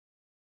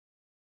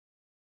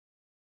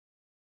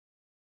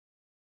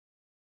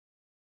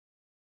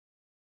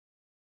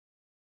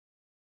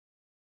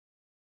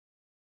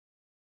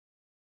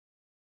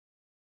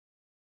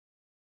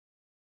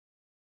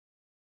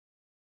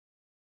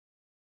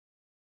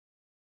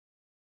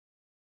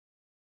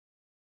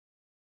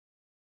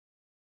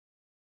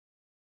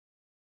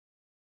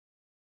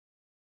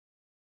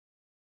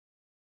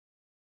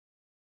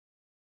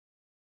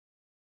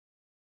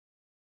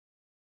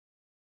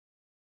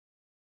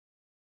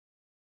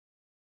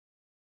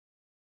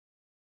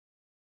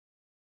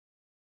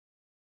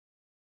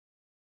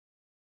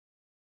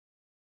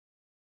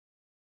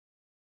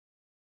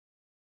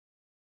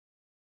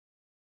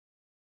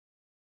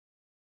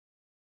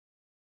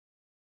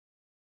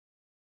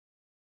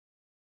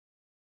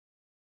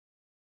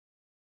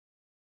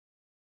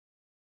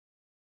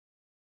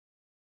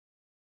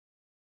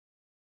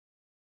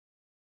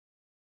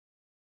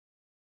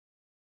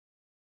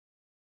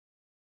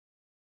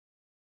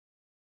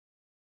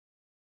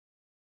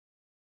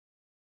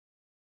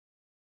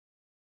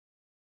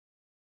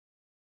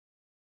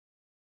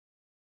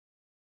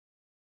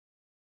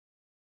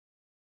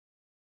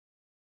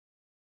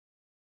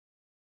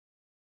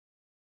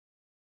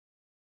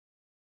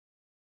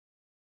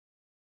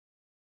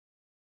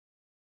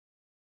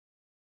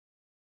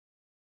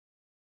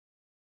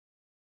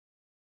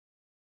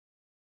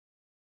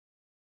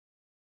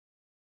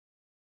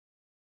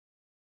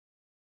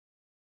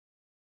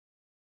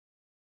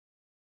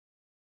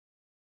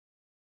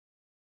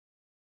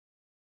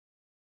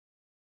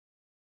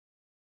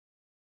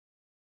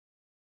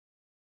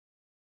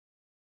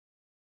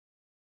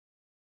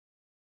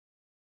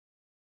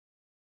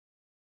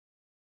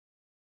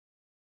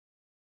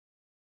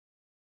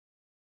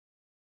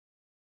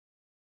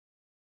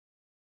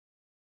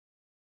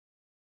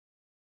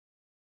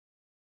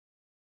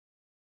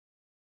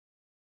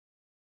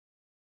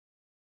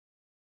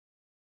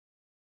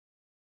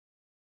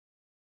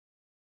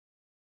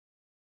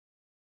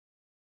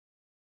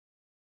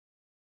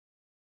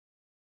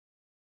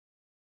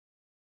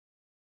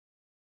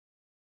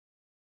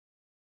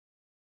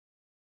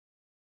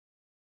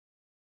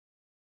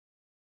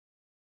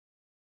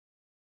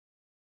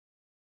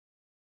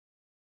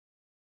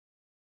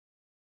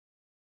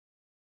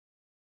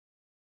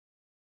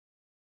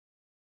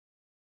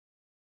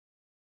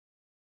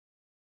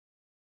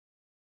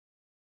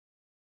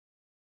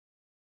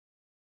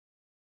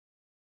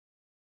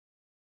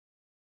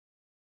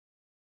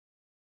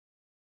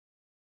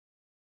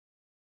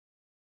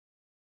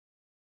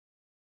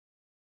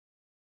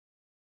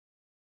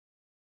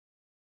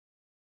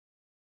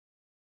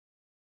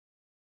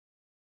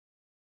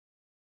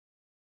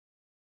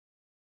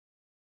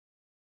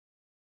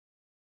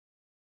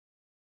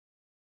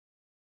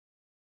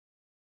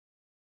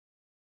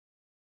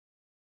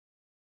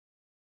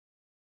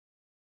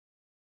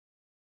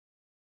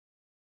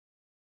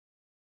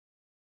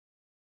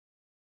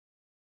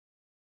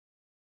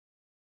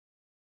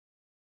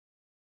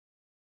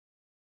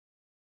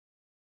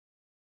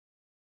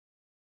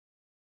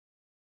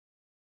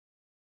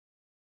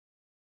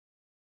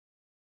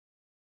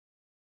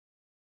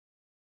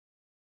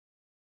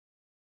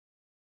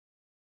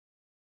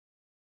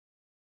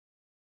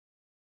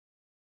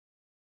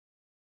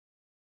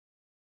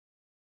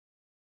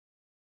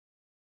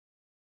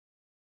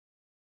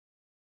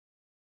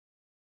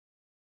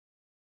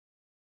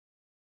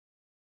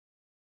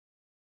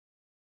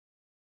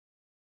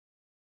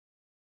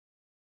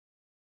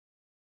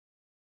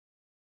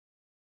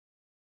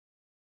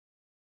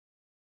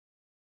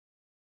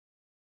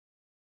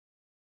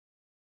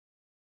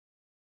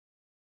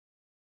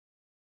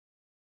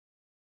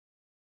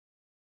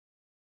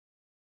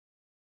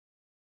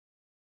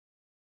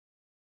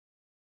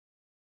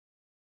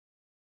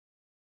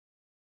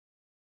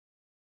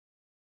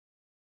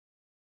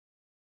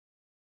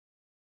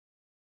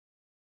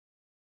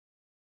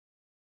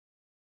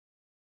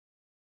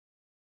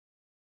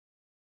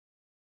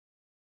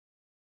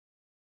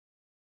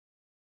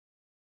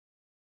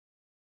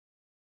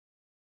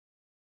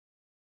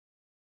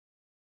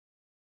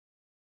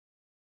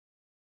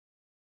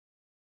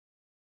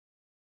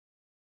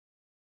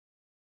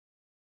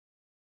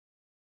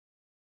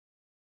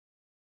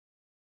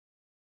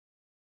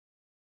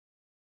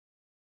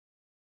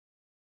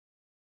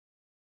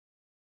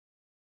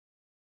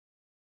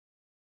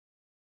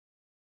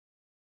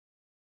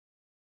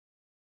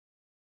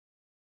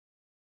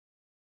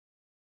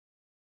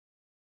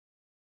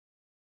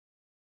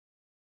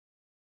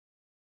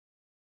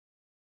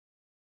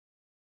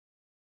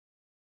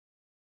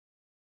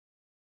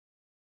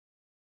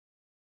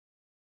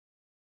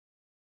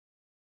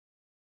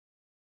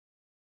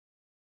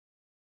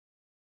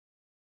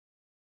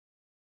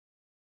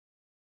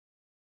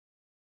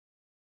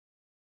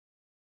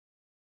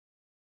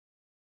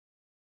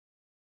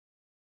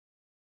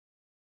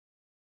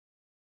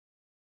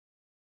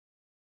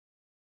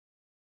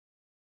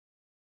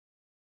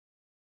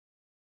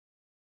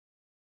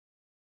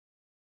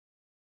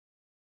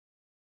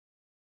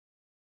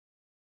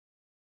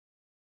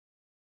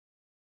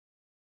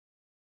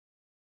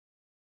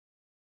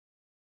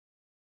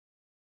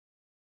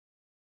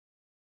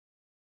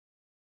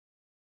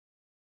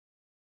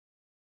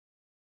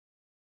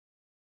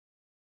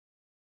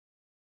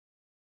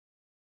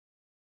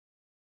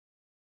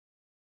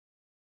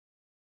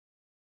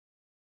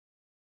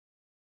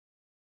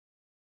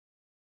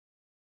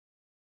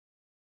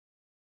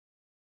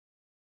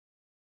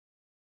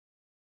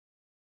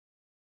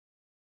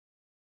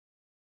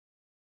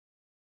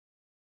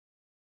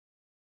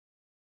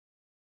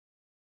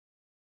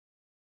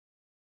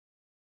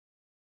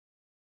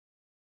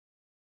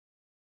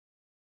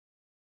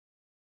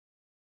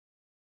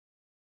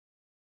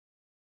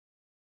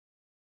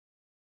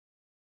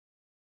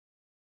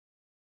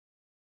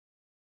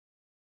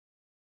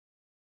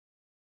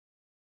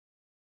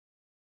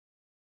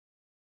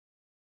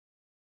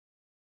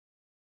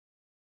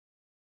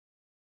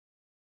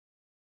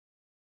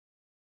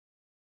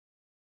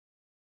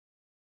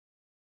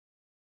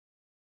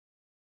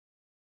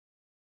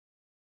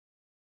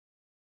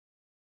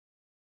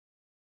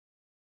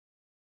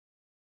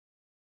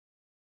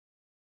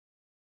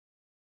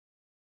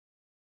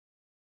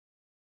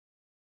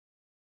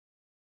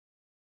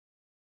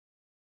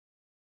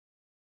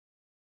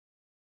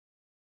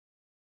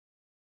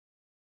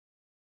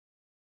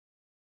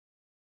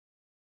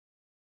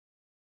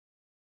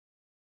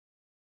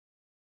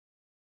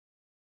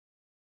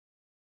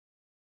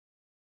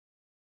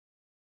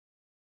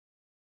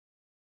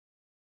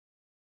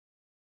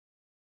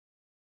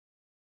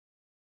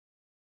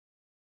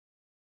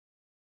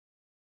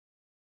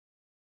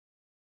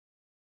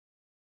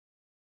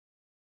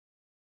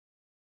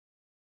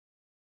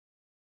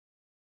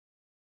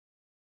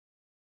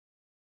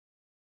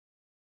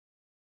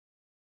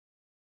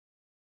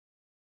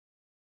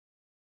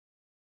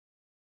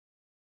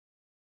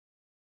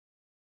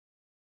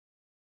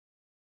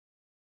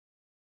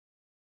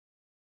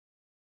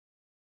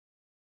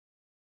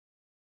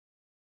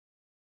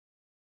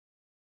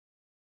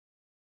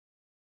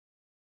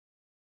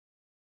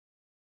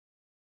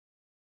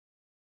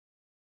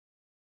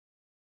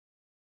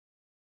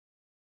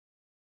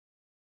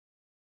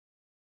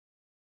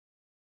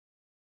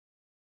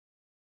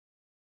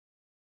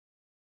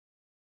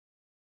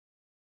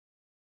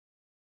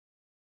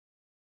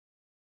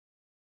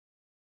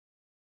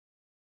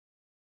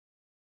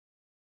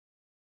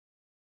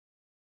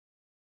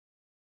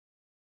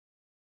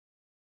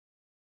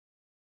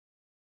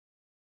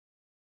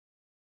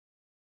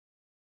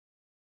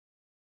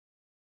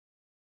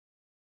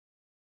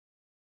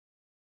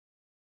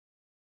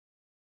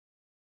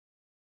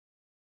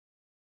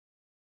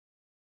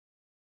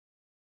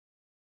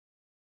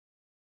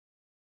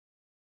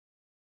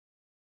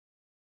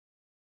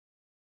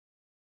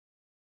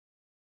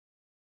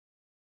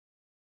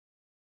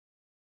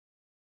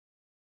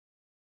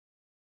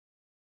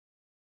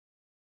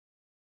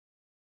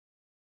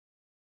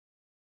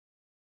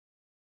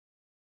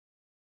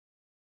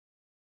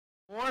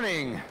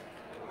Morning.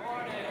 Good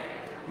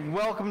morning.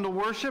 Welcome to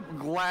worship.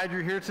 Glad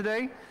you're here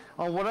today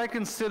on what I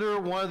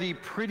consider one of the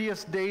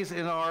prettiest days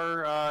in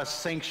our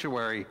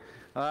sanctuary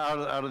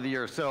out of the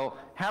year. So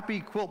happy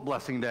Quilt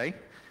Blessing Day.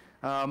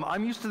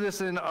 I'm used to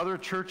this in other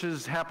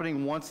churches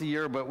happening once a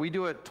year, but we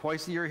do it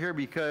twice a year here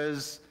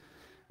because,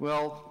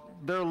 well,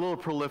 they're a little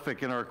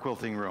prolific in our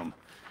quilting room.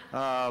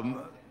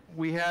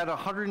 We had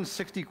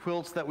 160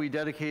 quilts that we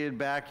dedicated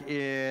back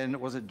in,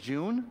 was it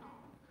June?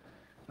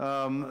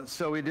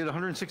 So we did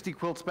 160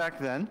 quilts back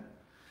then.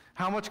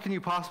 How much can you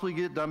possibly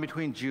get done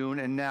between June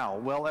and now?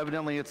 Well,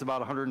 evidently it's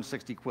about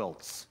 160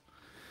 quilts.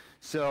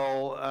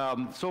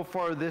 So, so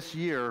far this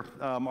year,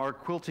 our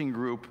quilting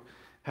group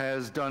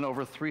has done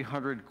over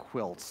 300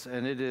 quilts,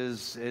 and it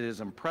is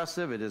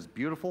impressive, it is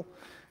beautiful,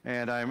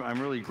 and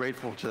I'm really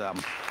grateful to them.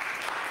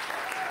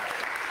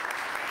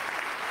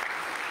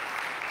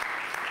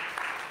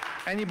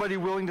 Anybody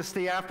willing to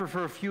stay after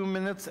for a few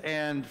minutes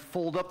and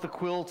fold up the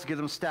quilts, get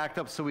them stacked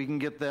up so we can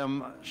get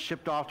them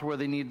shipped off to where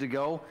they need to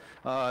go?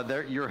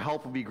 Your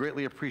help will be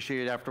greatly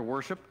appreciated after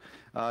worship.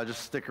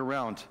 Just stick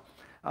around.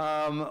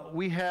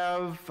 We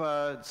have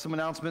some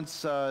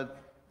announcements.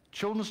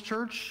 Children's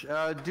Church,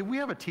 did we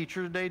have a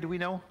teacher today? Do we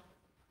know?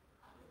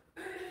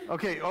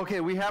 Okay,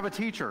 we have a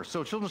teacher.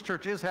 So Children's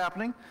Church is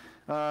happening.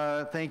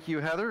 Thank you,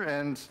 Heather,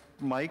 and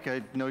Mike.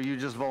 I know you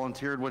just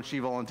volunteered when she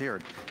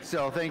volunteered.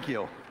 So thank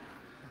you.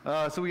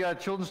 So we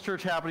got Children's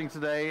Church happening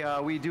today.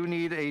 We do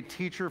need a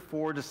teacher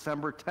for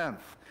December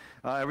 10th.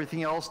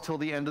 Everything else till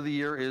the end of the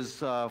year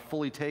is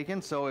fully taken.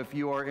 So if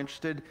you are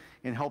interested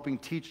in helping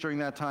teach during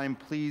that time,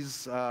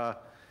 please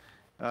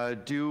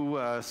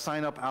do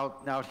sign up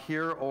out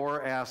here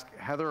or ask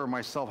Heather or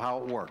myself how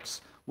it works.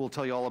 We'll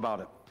tell you all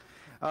about it.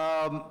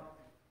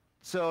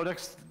 So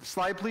next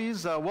slide,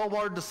 please.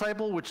 Well-Watered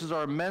Disciple, which is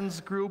our men's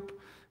group.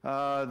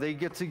 They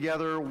get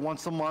together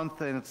once a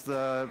month, and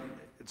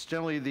it's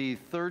generally the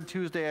third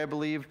Tuesday, I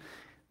believe.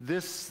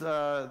 It's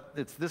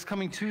this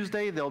coming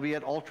Tuesday. They'll be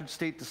at Altered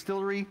State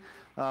Distillery.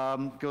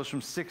 Goes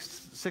from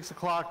 6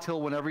 o'clock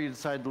till whenever you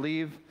decide to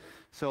leave.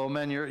 So,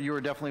 men, you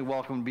are definitely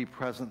welcome to be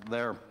present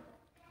there.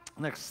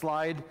 Next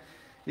slide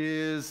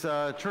is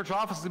church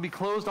office to be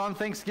closed on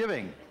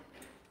Thanksgiving.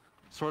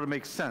 Sort of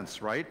makes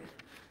sense, right?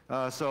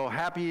 So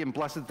happy and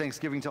blessed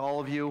Thanksgiving to all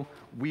of you.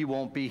 We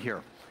won't be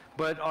here.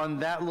 But on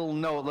that little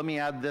note, let me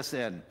add this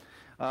in.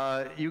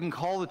 You can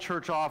call the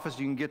church office.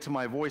 You can get to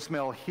my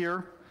voicemail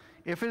here.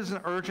 If it is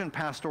an urgent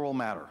pastoral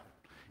matter,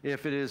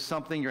 if it is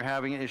something you're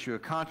having an issue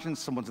of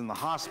conscience, someone's in the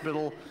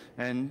hospital,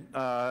 and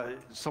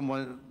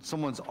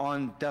someone's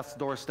on death's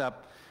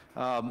doorstep,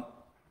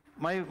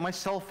 my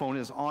cell phone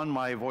is on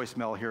my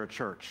voicemail here at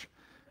church.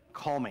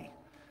 Call me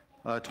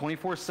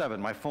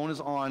 24/7. My phone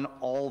is on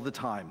all the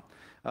time.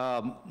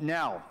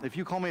 Now, if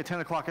you call me at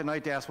 10 o'clock at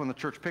night to ask when the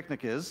church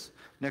picnic is,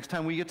 next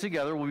time we get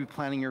together, we'll be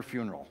planning your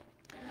funeral.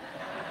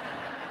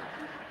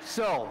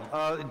 So,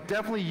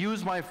 definitely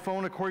use my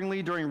phone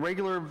accordingly during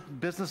regular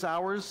business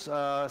hours,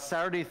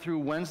 Saturday through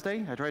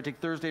Wednesday. I try to take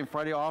Thursday and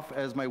Friday off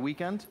as my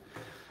weekend.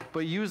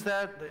 But use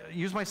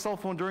my cell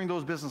phone during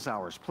those business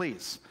hours,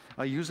 please.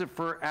 Use it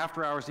for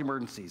after-hours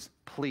emergencies,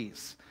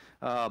 please.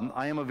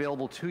 I am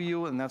available to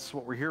you, and that's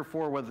what we're here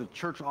for, whether the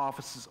church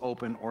office is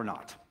open or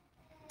not.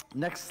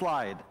 Next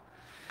slide.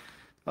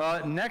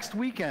 Next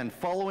weekend,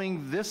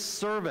 following this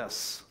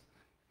service,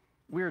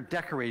 we are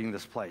decorating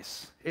this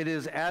place. It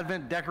is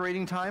Advent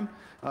decorating time.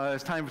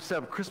 It's time to set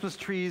up Christmas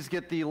trees,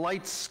 get the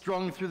lights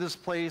strung through this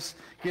place,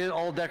 get it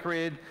all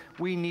decorated.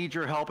 We need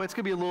your help. It's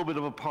going to be a little bit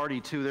of a party,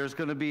 too. There's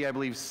going to be, I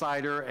believe,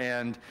 cider,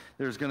 and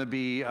there's going to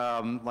be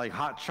like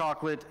hot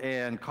chocolate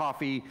and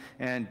coffee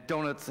and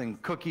donuts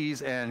and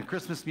cookies and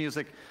Christmas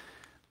music.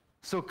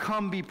 So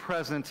come be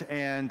present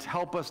and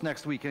help us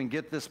next week and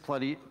get this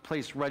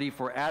place ready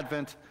for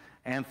Advent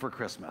and for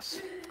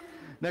Christmas.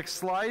 Next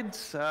slide.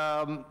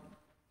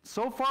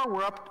 So far,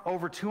 we're up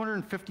over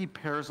 250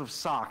 pairs of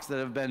socks that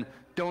have been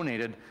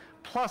donated,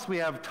 plus we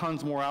have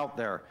tons more out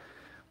there.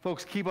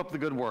 Folks, keep up the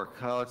good work.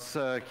 Let's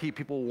keep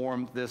people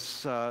warm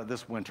this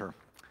winter.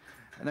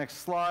 Next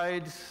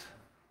slide.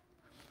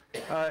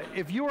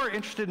 If you are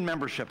interested in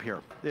membership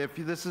here, if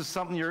this is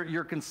something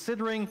you're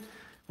considering,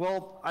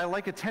 well, I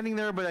like attending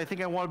there, but I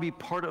think I want to be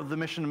part of the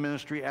mission and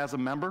ministry as a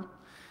member.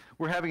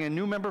 We're having a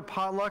new member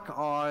potluck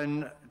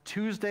on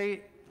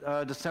Tuesday,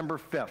 December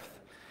 5th.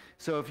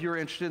 So if you're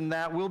interested in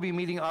that, we'll be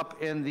meeting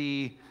up in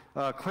the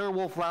Claire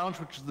Wolf Lounge,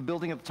 which is the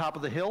building at the top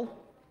of the hill.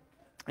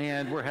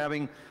 And we're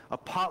having a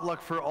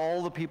potluck for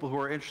all the people who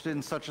are interested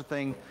in such a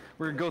thing.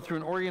 We're going to go through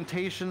an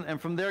orientation,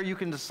 and from there you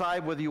can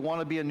decide whether you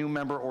want to be a new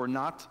member or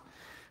not.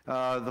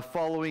 The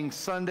following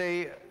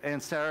Sunday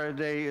and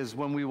Saturday is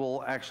when we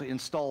will actually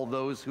install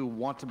those who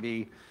want to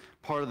be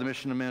part of the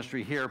mission and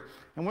ministry here.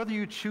 And whether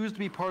you choose to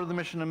be part of the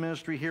mission and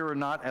ministry here or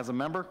not as a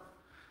member,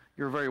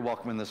 you're very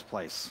welcome in this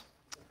place.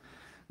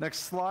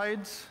 Next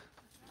slide.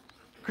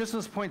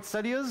 Christmas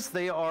poinsettias,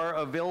 they are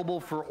available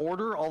for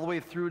order all the way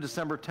through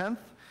December 10th.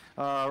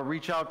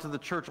 Reach out to the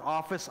church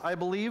office, I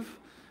believe,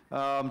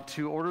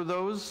 to order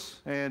those.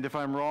 And if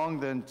I'm wrong,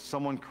 then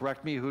someone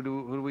correct me. How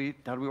do we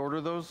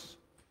order those?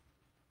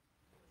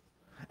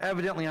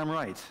 Evidently, I'm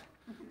right.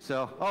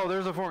 So, oh,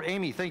 there's a form.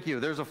 Amy, thank you.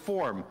 There's a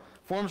form.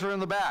 Forms are in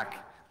the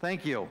back.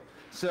 Thank you.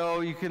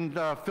 So you can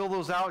fill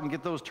those out and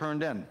get those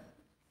turned in.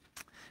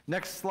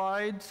 Next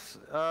slide,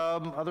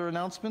 other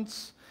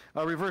announcements.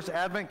 Reverse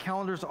Advent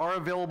calendars are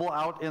available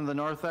out in the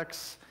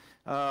narthex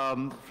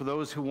for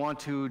those who want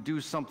to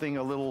do something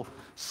a little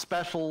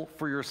special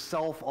for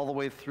yourself all the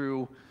way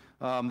through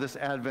this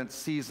Advent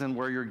season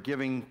where you're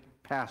giving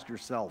past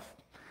yourself.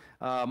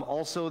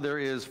 Also, there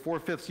is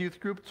 4/5 youth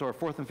group, so our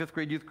 4th and 5th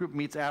grade youth group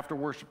meets after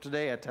worship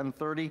today at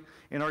 10:30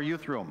 in our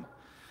youth room.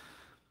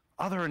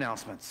 Other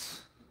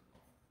announcements.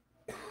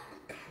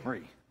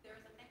 Marie. There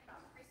was a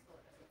Pentecost preschool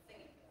that was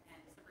singing on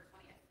December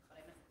 20th, but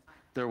I missed the time.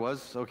 There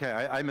was? Okay,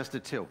 I missed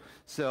it too.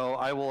 So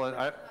I will. That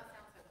sounds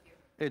so cute.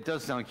 It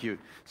does sound cute.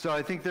 So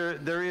I think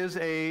there is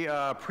a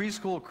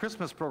preschool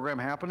Christmas program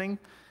happening.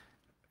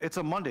 It's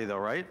a Monday though,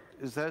 right?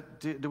 Is that,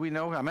 do we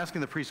know? I'm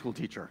asking the preschool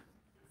teacher.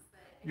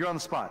 You're on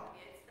the spot.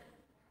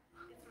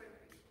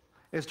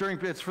 It's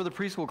for the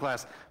preschool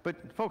class. But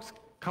folks,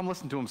 come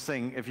listen to them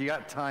sing if you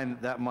got time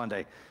that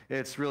Monday.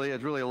 It's really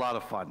a lot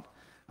of fun.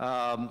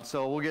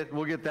 So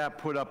we'll get that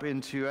put up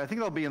into, I think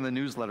it'll be in the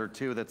newsletter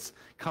too that's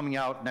coming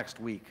out next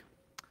week.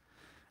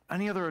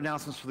 Any other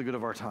announcements for the good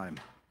of our time?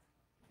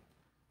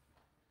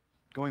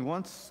 Going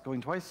once,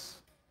 going twice?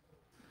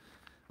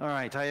 All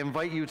right, I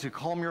invite you to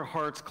calm your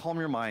hearts, calm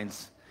your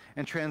minds,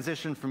 and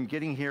transition from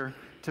getting here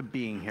to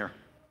being here.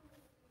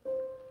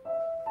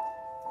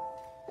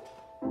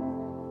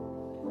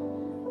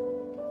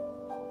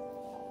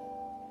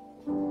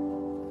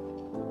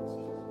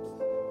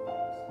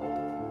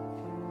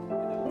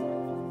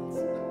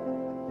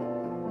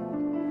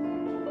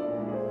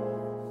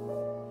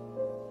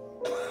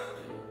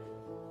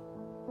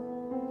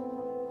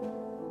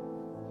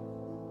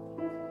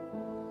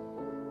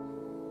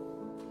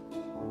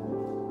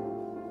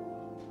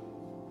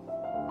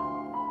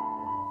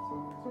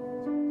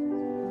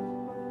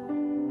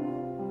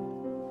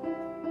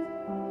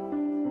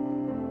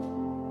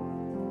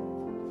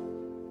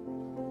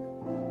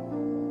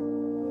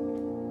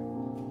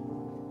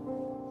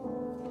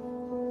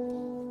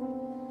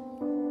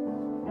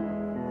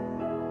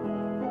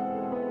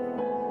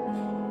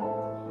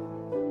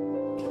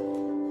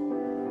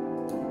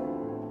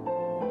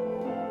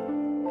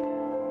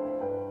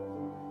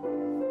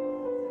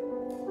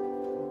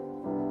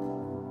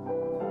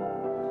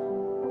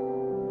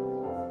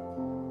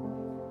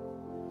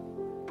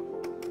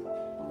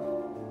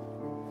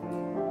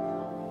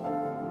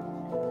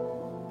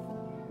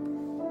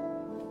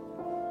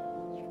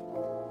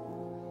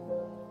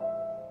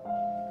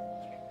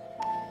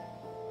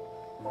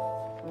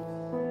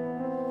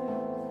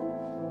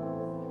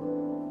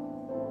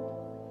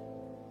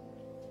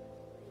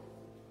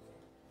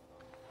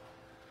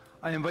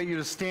 I invite you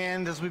to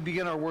stand as we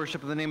begin our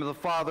worship in the name of the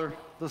Father,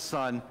 the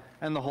Son,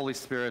 and the Holy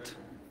Spirit.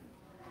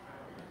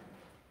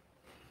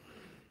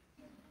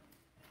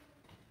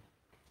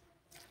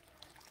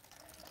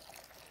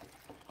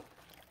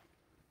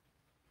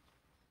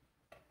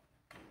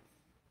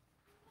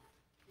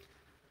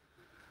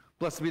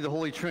 Blessed be the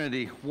Holy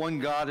Trinity, one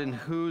God in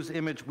whose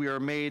image we are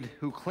made,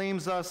 who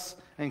claims us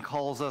and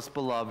calls us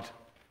beloved.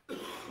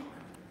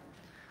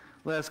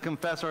 Let us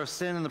confess our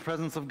sin in the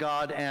presence of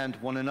God and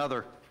one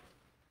another.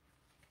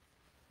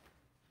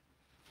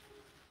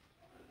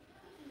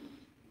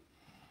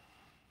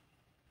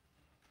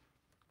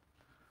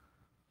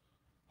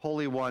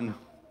 Holy One,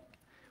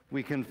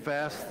 we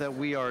confess that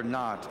we are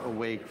not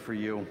awake for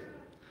you.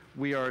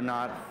 We are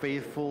not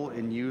faithful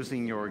in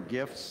using your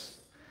gifts.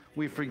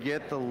 We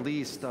forget the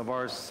least of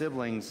our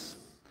siblings.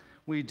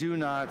 We do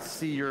not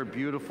see your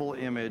beautiful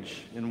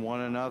image in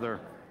one another.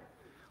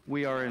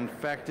 We are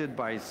infected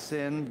by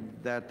sin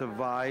that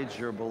divides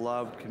your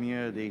beloved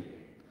community.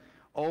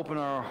 Open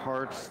our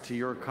hearts to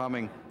your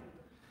coming.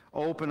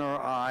 Open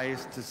our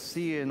eyes to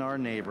see in our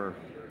neighbor.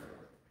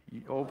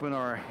 Open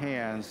our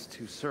hands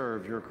to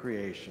serve your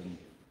creation.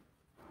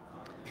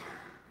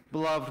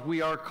 Beloved,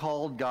 we are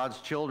called God's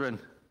children,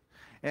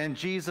 and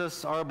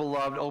Jesus, our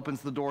beloved,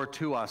 opens the door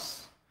to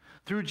us.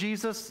 Through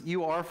Jesus,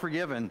 you are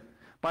forgiven.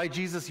 By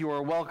Jesus, you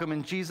are welcome.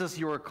 In Jesus,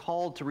 you are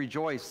called to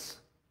rejoice.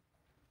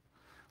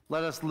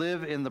 Let us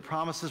live in the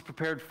promises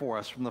prepared for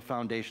us from the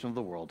foundation of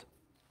the world.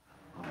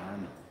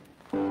 Amen.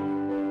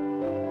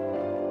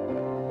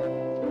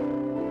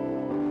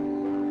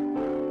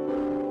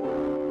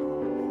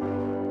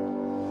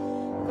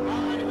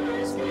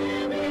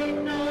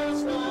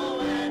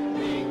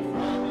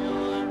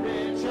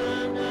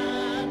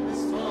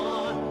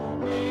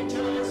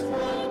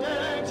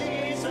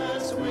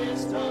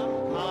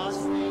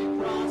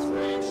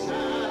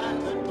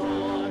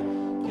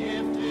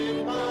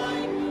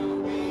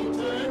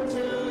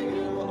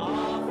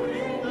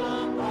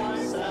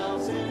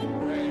 Ourselves in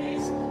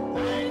praise,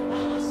 thank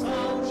the Son.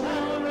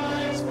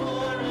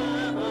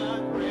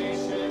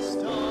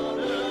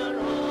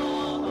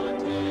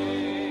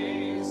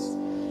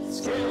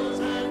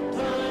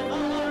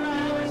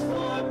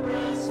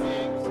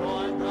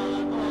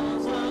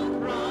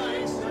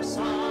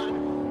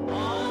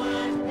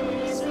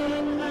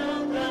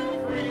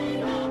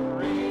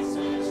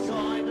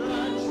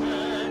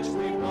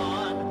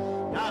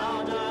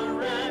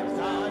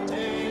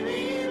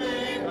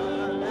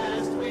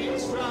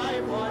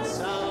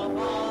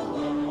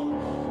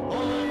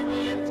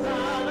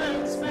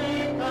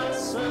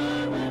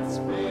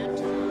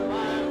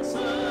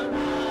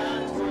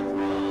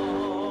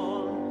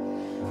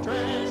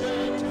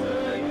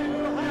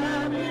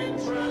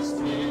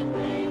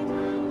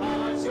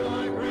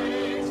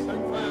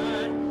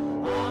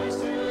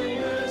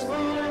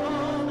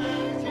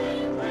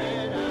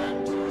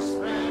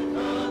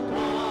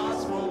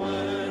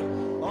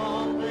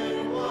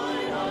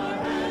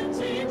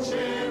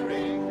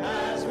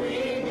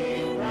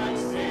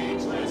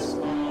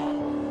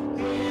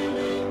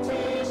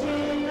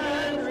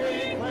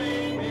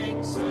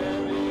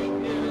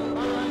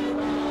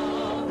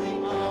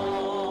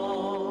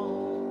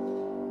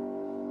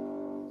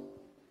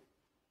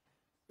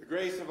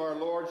 our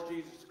Lord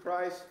Jesus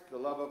Christ, the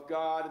love of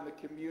God, and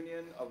the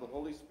communion of the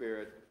Holy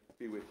Spirit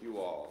be with you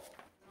all.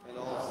 And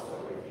also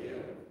with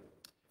you.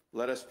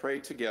 Let us pray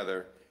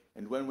together,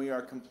 and when we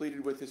are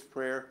completed with this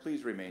prayer,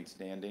 please remain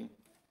standing.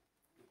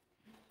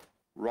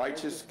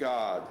 Righteous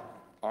God,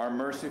 our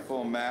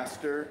merciful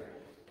Master,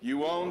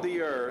 you own the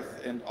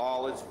earth and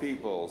all its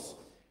peoples,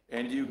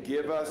 and you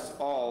give us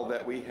all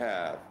that we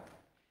have.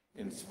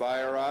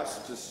 Inspire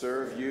us to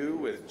serve you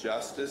with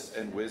justice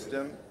and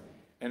wisdom,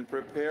 and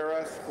prepare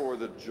us for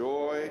the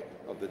joy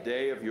of the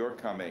day of your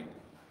coming.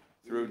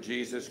 Through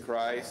Jesus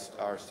Christ,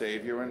 our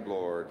Savior and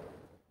Lord.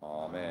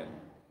 Amen.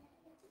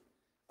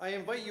 I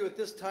invite you at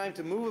this time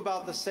to move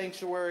about the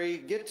sanctuary,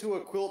 get to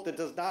a quilt that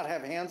does not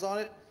have hands on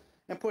it,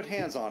 and put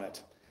hands on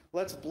it.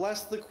 Let's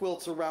bless the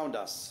quilts around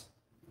us.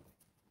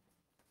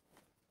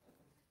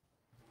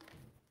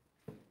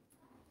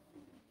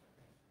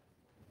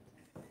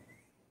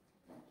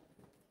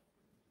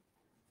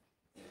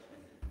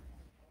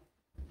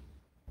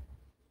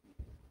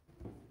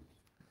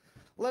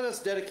 Let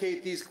us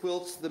dedicate these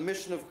quilts to the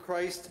mission of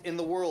Christ in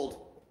the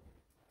world.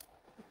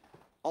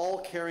 All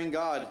caring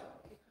God,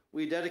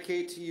 we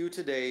dedicate to you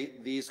today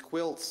these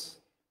quilts.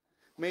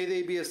 May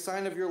they be a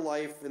sign of your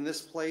life in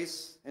this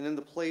place and in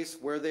the place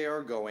where they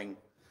are going.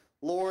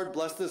 Lord,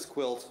 bless this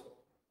quilt.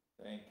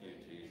 Thank you,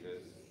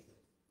 Jesus.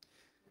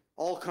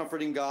 All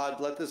comforting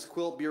God, let this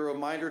quilt be a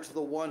reminder to the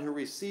one who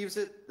receives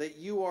it that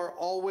you are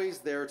always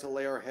there to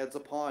lay our heads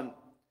upon.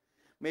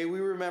 May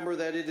we remember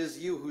that it is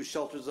you who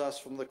shelters us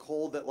from the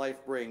cold that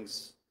life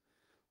brings.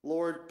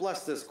 Lord,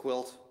 bless this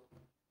quilt.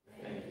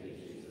 Thank you,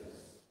 Jesus.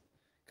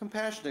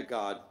 Compassionate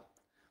God,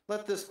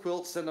 let this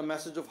quilt send a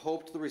message of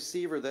hope to the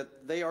receiver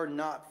that they are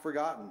not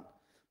forgotten,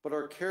 but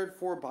are cared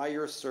for by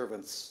your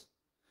servants.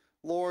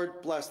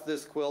 Lord, bless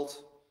this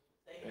quilt.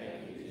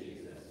 Thank you,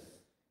 Jesus.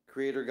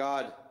 Creator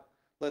God,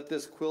 let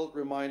this quilt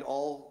remind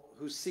all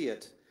who see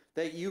it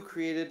that you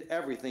created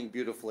everything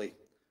beautifully.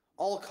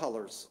 All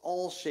colors,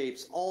 all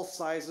shapes, all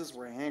sizes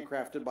were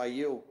handcrafted by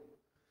you.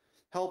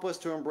 Help us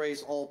to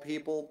embrace all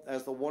people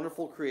as the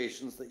wonderful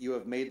creations that you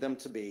have made them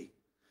to be.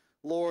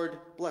 Lord,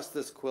 bless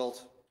this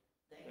quilt.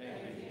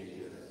 Thank you,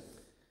 Jesus.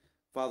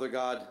 Father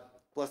God,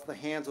 bless the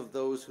hands of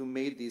those who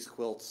made these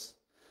quilts.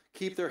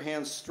 Keep their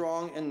hands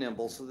strong and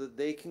nimble so that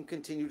they can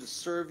continue to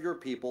serve your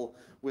people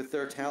with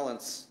their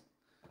talents.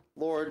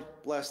 Lord,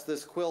 bless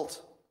this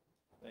quilt.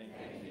 Thank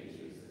you,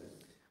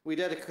 Jesus. We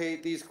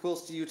dedicate these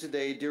quilts to you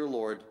today, dear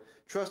Lord,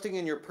 trusting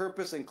in your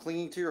purpose and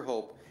clinging to your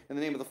hope. In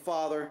the name of the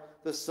Father,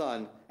 the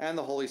Son, and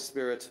the Holy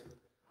Spirit.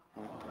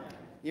 Amen.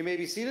 You may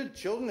be seated.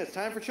 Children, it's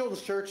time for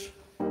Children's Church.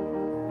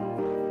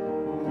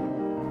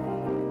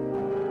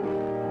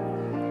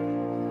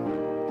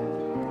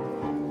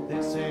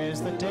 This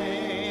is the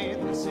day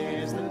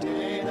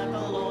that the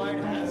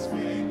Lord has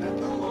made,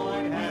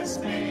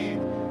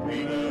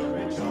 We will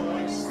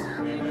rejoice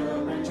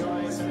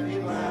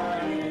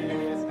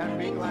and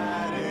be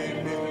glad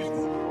in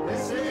it,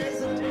 This is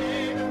the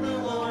day that the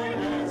Lord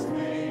has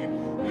made.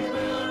 We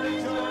will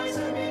rejoice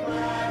and be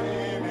glad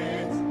in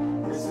it.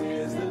 This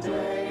is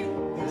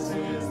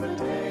the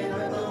day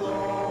that the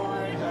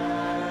Lord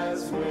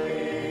has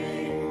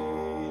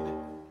made.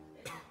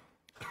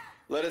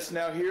 Let us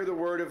now hear the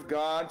word of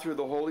God through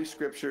the Holy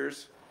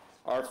Scriptures.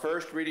 Our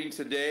first reading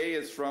today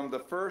is from the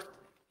first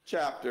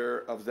chapter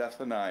of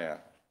Zephaniah.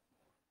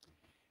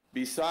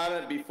 Be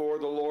silent before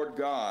the Lord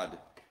God,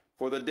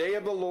 for the day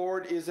of the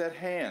Lord is at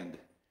hand.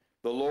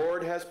 The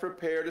Lord has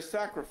prepared a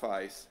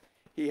sacrifice.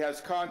 He has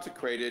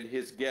consecrated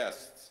his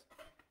guests.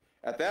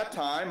 At that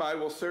time I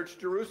will search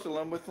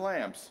Jerusalem with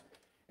lamps,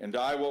 and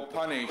I will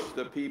punish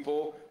the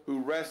people who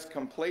rest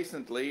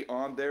complacently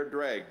on their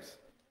dregs.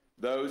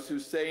 Those who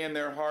say in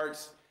their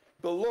hearts,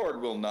 the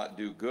Lord will not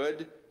do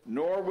good,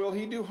 nor will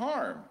he do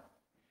harm.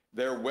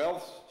 Their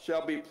wealth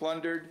shall be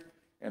plundered,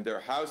 and their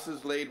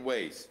houses laid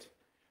waste.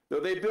 Though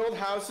they build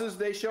houses,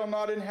 they shall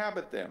not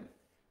inhabit them.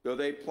 Though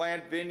they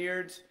plant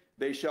vineyards,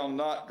 they shall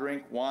not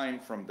drink wine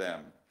from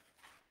them.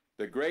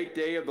 The great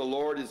day of the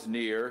Lord is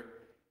near,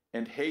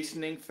 and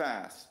hastening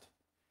fast.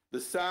 The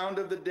sound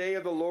of the day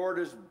of the Lord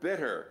is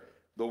bitter.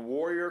 The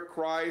warrior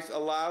cries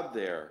aloud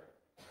there.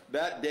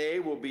 That day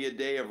will be a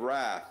day of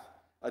wrath,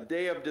 a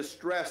day of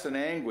distress and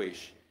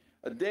anguish,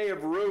 a day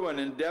of ruin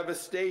and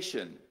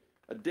devastation,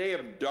 a day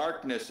of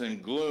darkness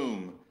and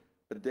gloom,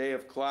 a day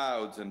of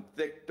clouds and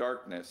thick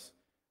darkness,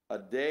 a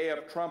day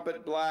of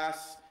trumpet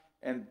blasts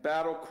and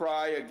battle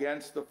cry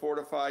against the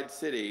fortified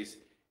cities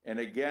and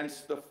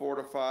against the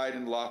fortified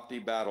and lofty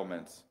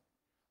battlements.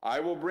 I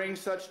will bring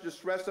such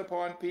distress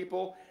upon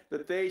people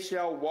that they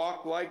shall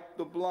walk like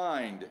the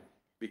blind,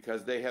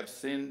 because they have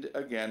sinned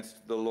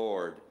against the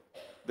Lord.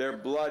 Their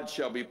blood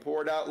shall be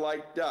poured out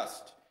like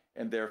dust,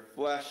 and their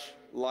flesh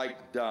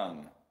like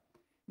dung.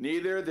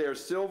 Neither their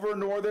silver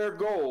nor their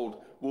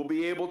gold will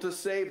be able to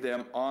save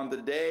them on the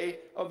day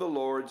of the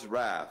Lord's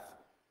wrath.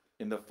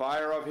 In the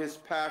fire of his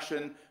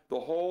passion, the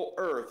whole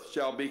earth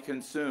shall be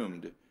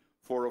consumed.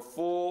 For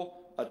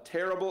a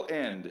terrible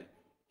end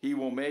he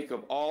will make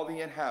of all the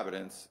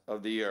inhabitants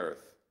of the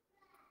earth.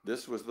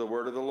 This was the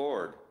word of the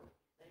Lord.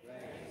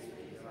 Thanks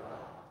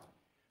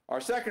Our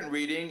second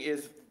reading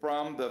is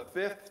from the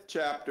 5th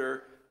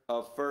chapter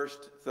of 1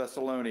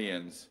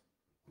 Thessalonians.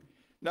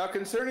 Now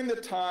concerning the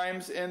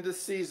times and the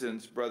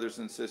seasons, brothers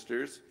and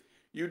sisters,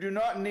 you do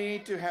not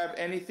need to have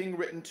anything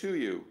written to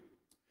you,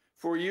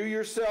 for you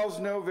yourselves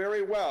know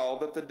very well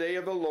that the day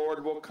of the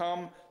Lord will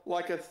come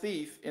like a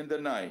thief in the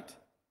night.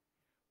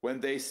 When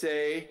they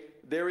say,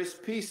 there is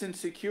peace and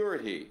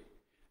security,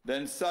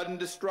 then sudden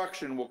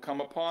destruction will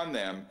come upon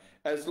them,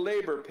 as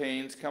labor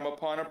pains come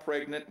upon a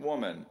pregnant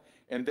woman,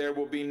 and there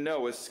will be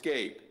no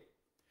escape.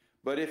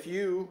 But if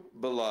you,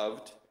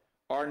 beloved,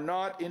 are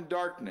not in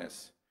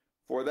darkness,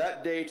 for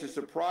that day to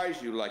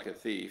surprise you like a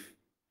thief,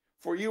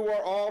 for you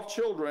are all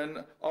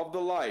children of the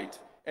light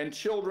and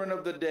children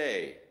of the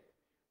day.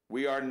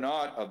 We are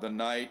not of the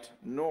night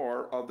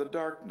nor of the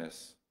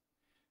darkness.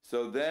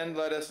 So then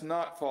let us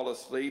not fall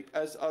asleep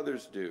as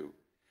others do,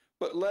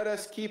 but let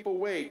us keep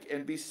awake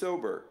and be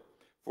sober.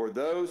 For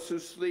those who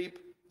sleep,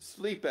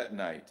 sleep at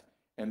night,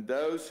 and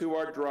those who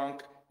are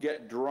drunk,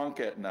 get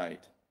drunk at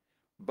night.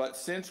 But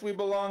since we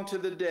belong to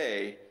the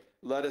day,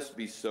 let us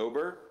be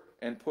sober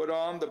and put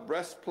on the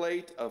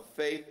breastplate of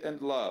faith and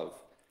love,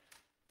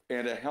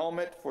 and a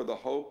helmet for the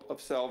hope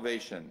of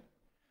salvation.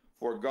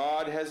 For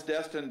God has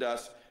destined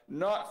us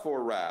not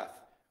for wrath,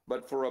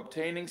 but for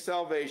obtaining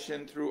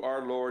salvation through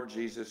our Lord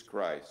Jesus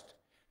Christ,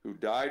 who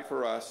died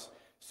for us,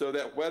 so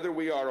that whether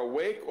we are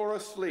awake or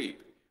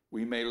asleep,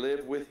 we may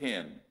live with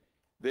him.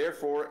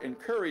 Therefore,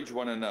 encourage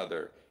one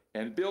another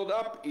and build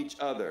up each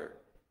other,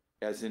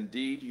 as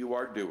indeed you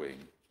are doing.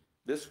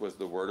 This was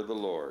the word of the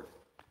Lord.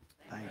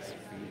 Thanks be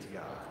to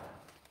God.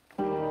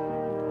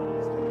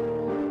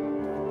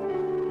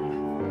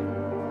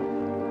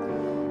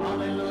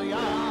 Hallelujah,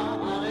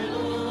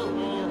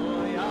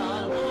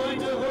 hallelujah, Lord,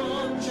 to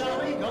whom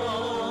shall we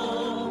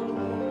go?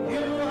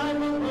 You have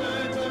the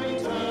words of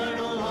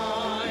eternal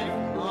life.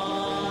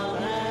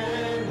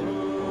 Hallelujah.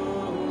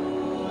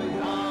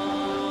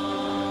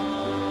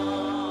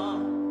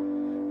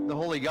 The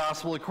Holy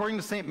Gospel according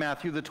to St.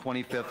 Matthew, the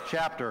 25th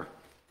chapter.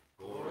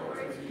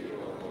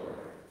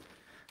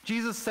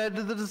 Jesus said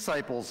to the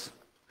disciples,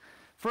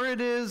 "For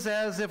it is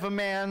as if a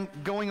man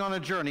going on a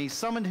journey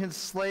summoned his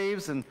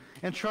slaves and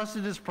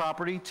entrusted his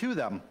property to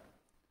them.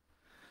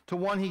 To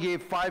one he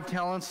gave 5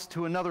 talents,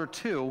 to another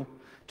 2,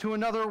 to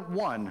another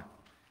 1,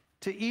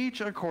 to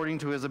each according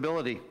to his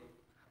ability.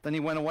 Then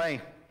he went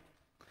away.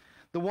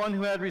 The one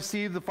who had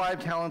received the 5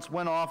 talents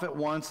went off at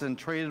once and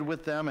traded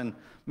with them and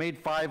made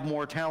 5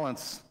 more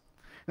talents.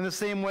 In the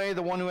same way,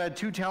 the one who had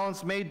 2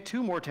 talents made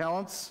 2 more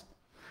talents.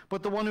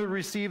 But the one who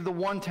received the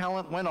 1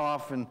 talent went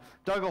off and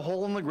dug a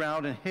hole in the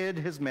ground and hid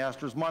his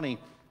master's money.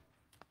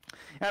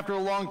 After a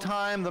long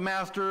time, the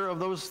master of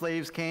those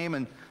slaves came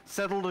and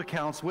settled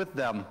accounts with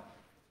them.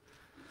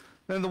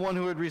 Then the one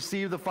who had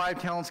received the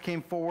 5 talents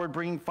came forward,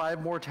 bringing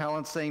 5 more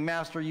talents, saying,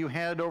 'Master, you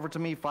handed over to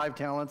me 5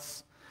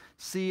 talents.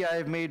 See, I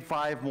have made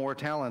 5 more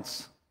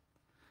talents.'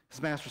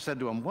 His master said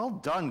to him, 'Well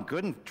done,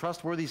 good and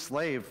trustworthy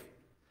slave.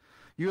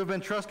 You have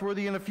been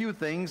trustworthy in a few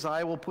things.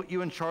 I will put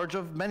you in charge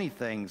of many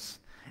things.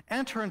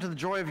 Enter into the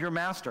joy of your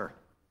master.'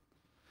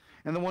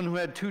 And the one who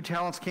had 2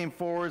 talents came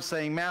forward,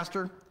 saying,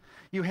 'Master,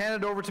 you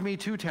handed over to me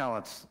 2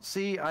 talents.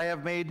 See, I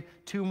have made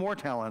 2 more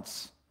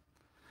talents.'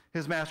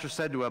 His master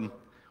said to him,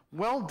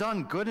 'Well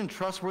done, good and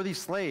trustworthy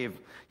slave.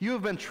 You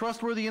have been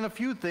trustworthy in a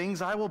few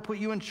things. I will put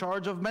you in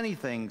charge of many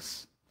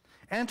things.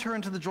 Enter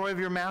into the joy of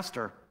your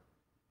master.'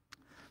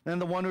 Then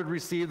the one who had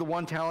received the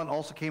 1 talent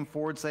also came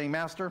forward, saying,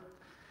 'Master,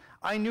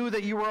 I knew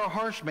that you were a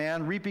harsh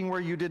man, reaping where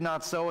you did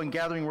not sow and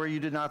gathering where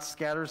you did not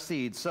scatter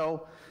seed.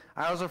 So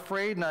I was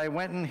afraid, and I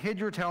went and hid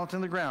your talent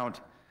in the ground.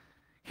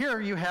 Here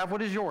you have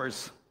what is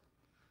yours.'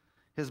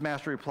 His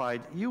master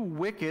replied, 'You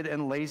wicked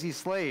and lazy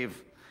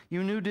slave.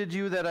 You knew, did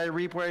you, that I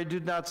reap where I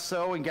did not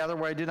sow and gather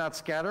where I did not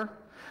scatter?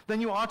 Then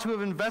you ought to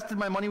have invested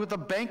my money with the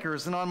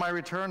bankers, and on my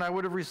return I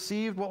would have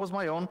received what was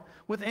my own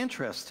with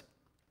interest.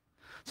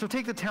 So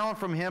take the talent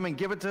from him and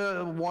give it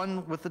to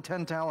one with the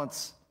 10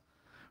 talents.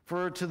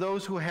 For to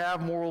those who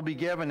have, more will be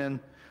given, and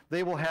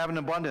they will have in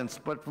abundance.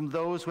 But from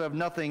those who have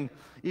nothing,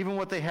 even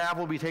what they have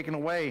will be taken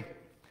away.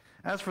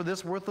 As for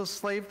this worthless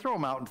slave, throw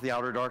him out into the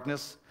outer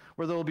darkness,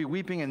 where there will be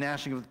weeping and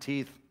gnashing of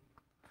teeth.'"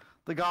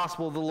 The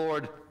Gospel of the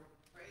Lord.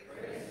 Praise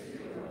to you,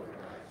 Lord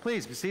Christ.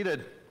 Please be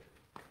seated.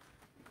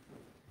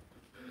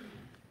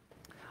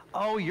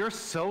 Oh, you're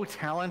so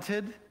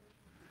talented.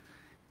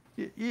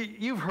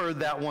 You've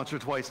heard that once or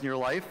twice in your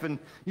life, and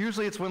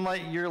usually it's when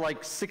you're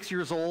like 6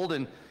 years old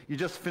and you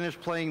just finished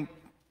playing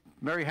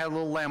Mary Had a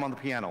Little Lamb on the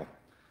piano.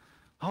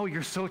 Oh,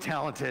 you're so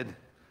talented.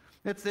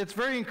 It's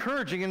very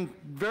encouraging and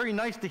very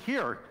nice to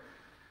hear.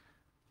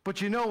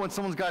 But you know when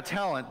someone's got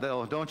talent,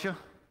 though, don't you?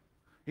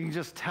 You can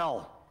just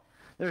tell.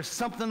 There's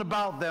something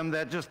about them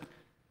that just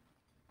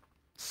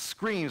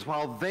screams,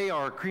 while they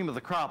are cream of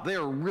the crop, they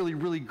are really,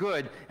 really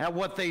good at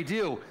what they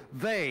do.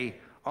 They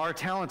are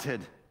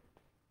talented.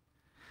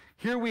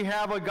 Here we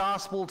have a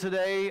gospel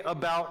today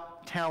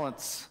about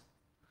talents.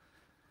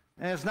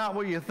 And it's not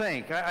what you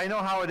think. I know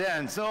how it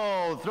ends.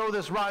 Oh, throw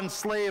this rotten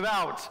slave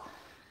out.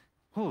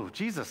 Oh,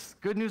 Jesus,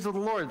 good news of the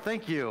Lord.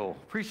 Thank you.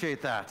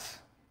 Appreciate that.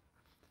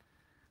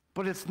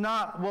 But it's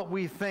not what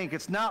we think.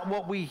 It's not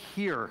what we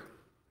hear.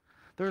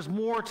 There's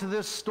more to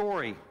this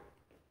story.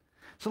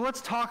 So let's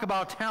talk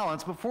about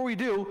talents. Before we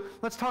do,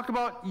 let's talk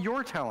about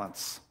your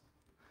talents.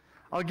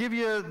 I'll give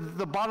you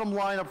the bottom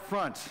line up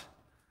front.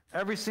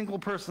 Every single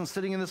person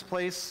sitting in this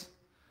place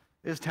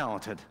is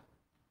talented.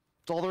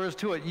 That's all there is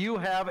to it. You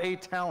have a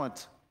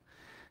talent.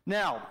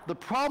 Now, the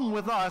problem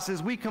with us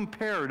is we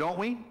compare, don't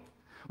we?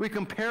 We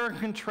compare and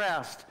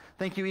contrast.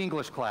 Thank you,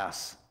 English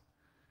class.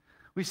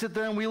 We sit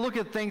there and we look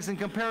at things and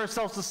compare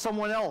ourselves to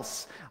someone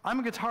else. I'm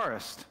a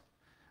guitarist.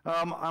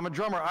 I'm a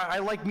drummer. I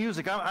like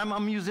music. I'm a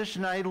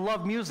musician. I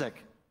love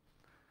music.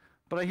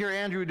 But I hear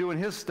Andrew doing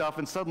his stuff,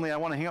 and suddenly I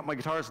want to hang up my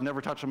guitars and never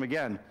touch them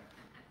again.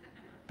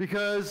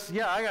 Because,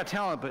 yeah, I got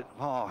talent, but,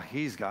 oh,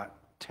 he's got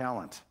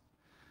talent.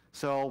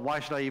 So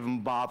why should I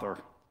even bother?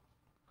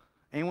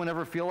 Anyone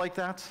ever feel like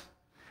that?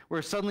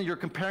 Where suddenly you're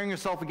comparing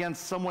yourself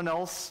against someone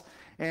else,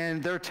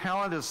 and their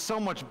talent is so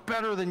much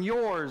better than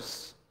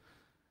yours.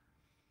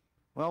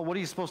 Well, what are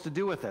you supposed to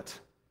do with it?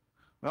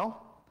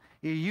 Well,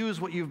 you use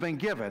what you've been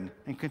given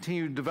and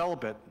continue to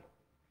develop it.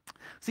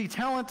 See,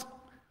 talent,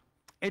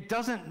 it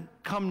doesn't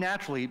come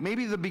naturally.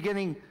 Maybe the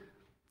beginning,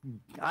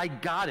 I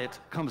got it,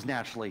 comes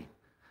naturally.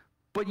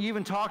 But you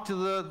even talk to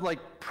the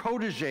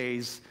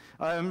proteges,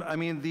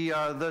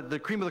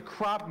 the cream of the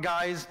crop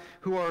guys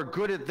who are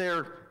good at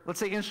their, let's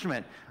say,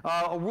 instrument.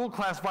 A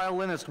world-class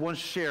violinist once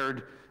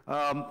shared,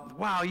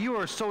 wow, you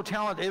are so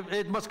talented,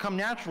 it must come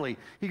naturally.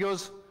 He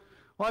goes,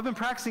 well, I've been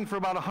practicing for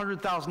about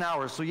 100,000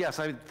 hours, so yes,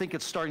 I think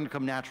it's starting to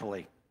come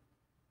naturally.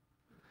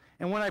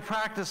 And when I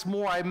practice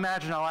more, I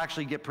imagine I'll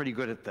actually get pretty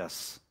good at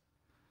this.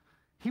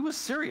 He was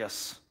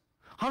serious.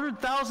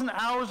 100,000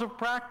 hours of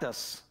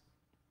practice.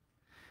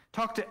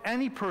 Talk to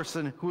any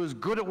person who is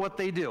good at what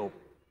they do,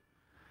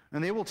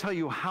 and they will tell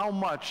you how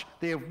much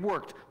they have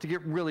worked to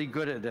get really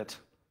good at it.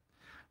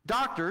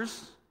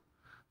 Doctors,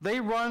 they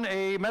run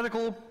a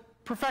medical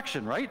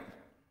perfection, right?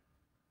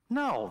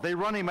 No, they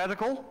run a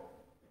medical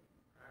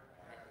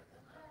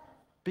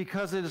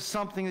because it is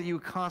something that you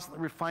constantly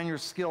refine your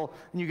skill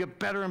and you get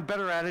better and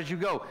better at as you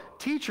go.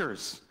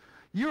 Teachers,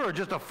 you're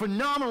just a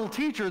phenomenal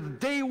teacher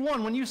day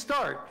one when you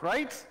start,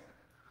 right?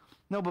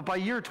 No, but by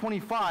year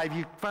 25,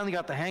 you finally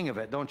got the hang of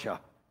it, don't you?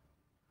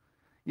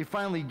 You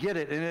finally get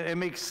it, and it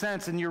makes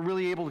sense, and you're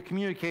really able to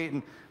communicate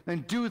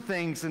and do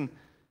things, and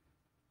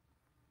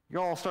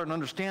you're all starting to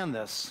understand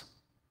this.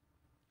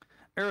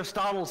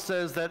 Aristotle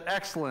says that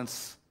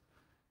excellence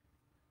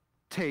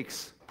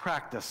takes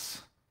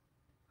practice.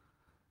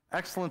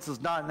 Excellence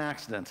is not an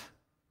accident.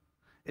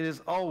 It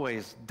is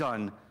always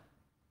done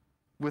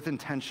with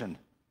intention.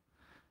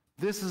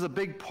 This is a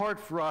big part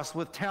for us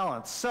with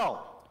talent. So,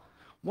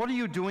 what are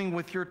you doing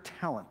with your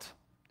talent?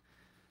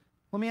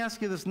 Let me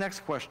ask you this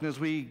next question as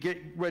we get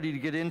ready to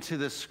get into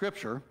this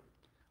scripture.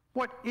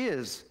 What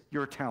is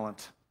your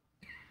talent?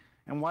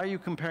 And why are you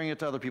comparing it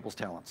to other people's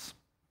talents?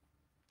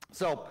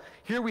 So,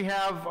 here we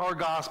have our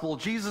gospel.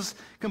 Jesus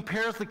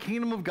compares the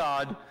kingdom of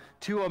God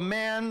to a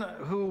man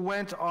who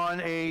went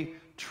on a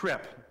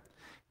trip.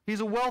 He's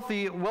a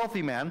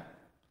wealthy man,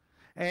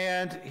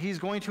 and he's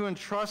going to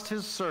entrust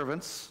his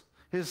servants,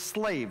 his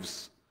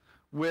slaves,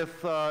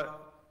 with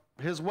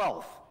his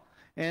wealth,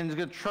 and he's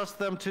going to trust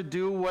them to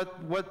do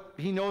what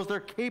he knows they're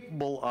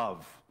capable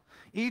of,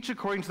 each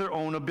according to their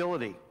own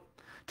ability.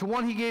 To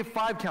one he gave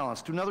 5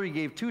 talents, to another he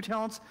gave 2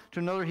 talents, to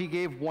another he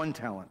gave 1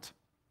 talent.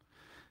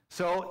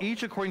 So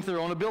each according to their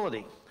own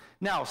ability.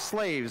 Now,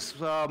 slaves,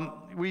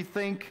 we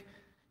think,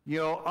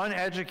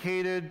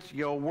 uneducated,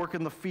 work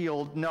in the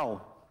field.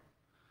 No.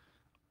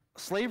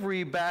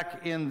 Slavery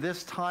back in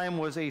this time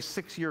was a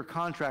 6-year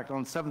contract.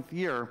 On the 7th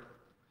year,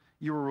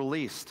 you were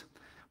released.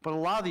 But a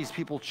lot of these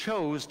people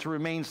chose to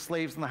remain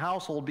slaves in the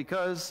household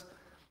because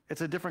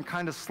it's a different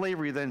kind of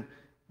slavery than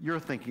you're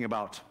thinking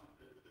about.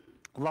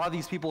 A lot of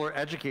these people are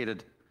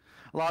educated.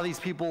 A lot of these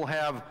people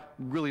have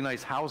really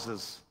nice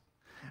houses,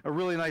 a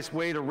really nice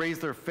way to raise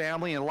their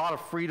family, and a lot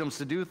of freedoms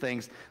to do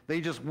things.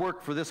 They just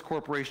work for this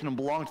corporation and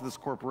belong to this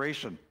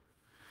corporation.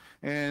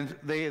 And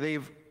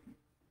they've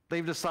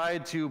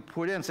decided to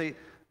put in, say,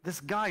 this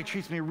guy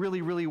treats me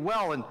really, really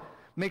well and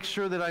makes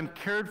sure that I'm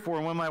cared for.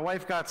 And when my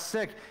wife got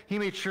sick, he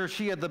made sure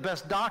she had the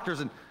best doctors.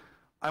 And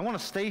I want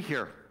to stay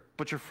here,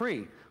 but you're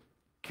free.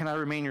 Can I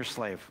remain your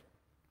slave?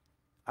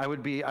 I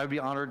would be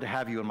honored to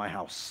have you in my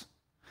house.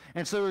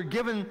 And so they're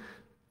given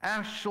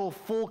actual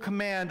full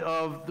command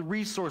of the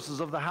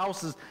resources of the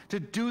houses to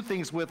do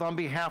things with on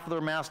behalf of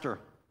their master.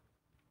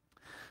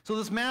 So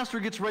this master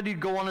gets ready to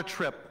go on a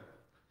trip.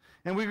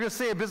 And we're going to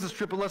say a business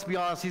trip, but let's be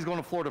honest, he's going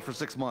to Florida for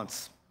 6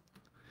 months.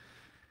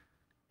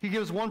 He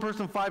gives one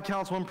person 5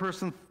 talents, one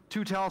person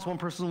 2 talents, one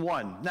person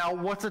 1. Now,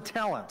 what's a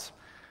talent?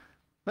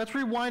 Let's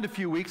rewind a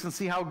few weeks and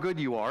see how good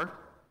you are.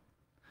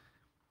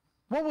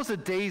 What was a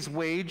day's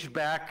wage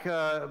back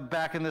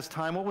in this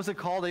time? What was it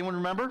called? Anyone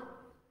remember?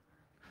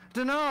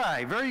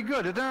 Denarii. Very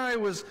good. A denarii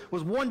was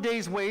 1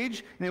 day's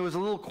wage, and it was a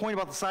little coin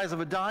about the size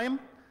of a dime.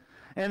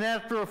 And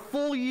after a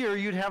full year,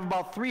 you'd have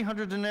about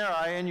 300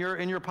 denarii in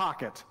your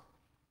pocket.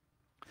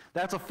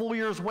 That's a full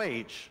year's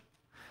wage.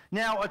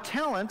 Now, a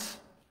talent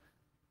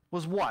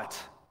was what?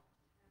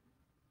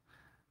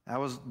 That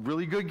was a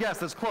really good guess.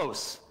 That's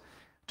close.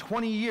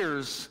 20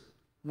 years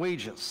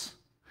wages.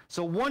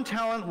 So 1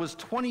 talent was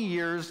 20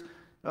 years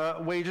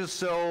wages,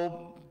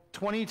 so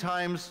 20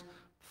 times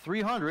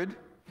 300.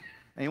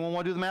 Anyone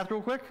want to do the math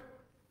real quick?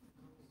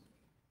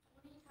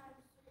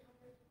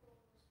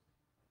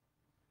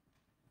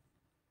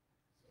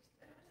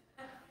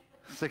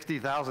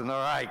 60,000. All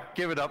right,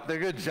 give it up.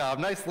 Good job.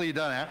 Nicely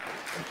done, Aunt.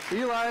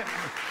 Eli.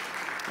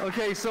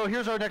 Okay, so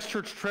here's our next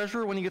church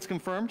treasurer when he gets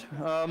confirmed.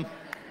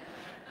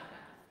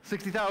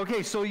 60,000.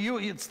 Okay, so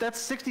that's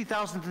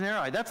 60,000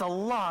 denarii. That's a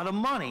lot of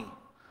money.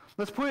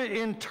 Let's put it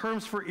in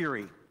terms for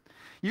Erie.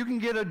 You can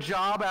get a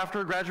job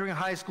after graduating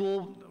high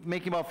school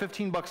making about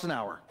 15 bucks an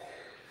hour.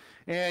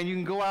 And you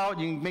can go out,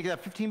 you can make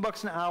that 15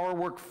 bucks an hour,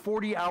 work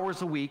 40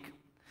 hours a week.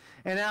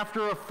 And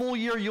after a full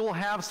year, you'll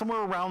have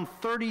somewhere around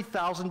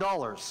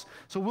 $30,000.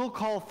 So we'll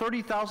call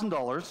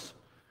 $30,000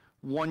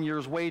 1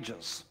 year's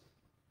wages.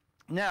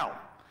 Now,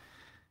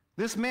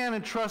 this man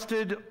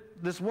entrusted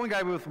this one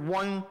guy with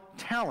 1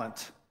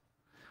 talent,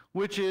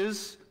 which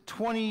is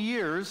 20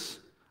 years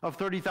of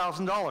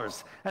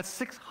 $30,000. That's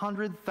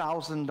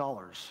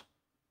 $600,000.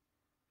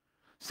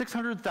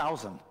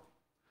 $600,000.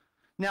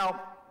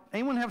 Now,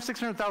 anyone have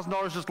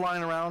 $600,000 just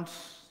lying around?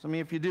 I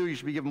mean, if you do, you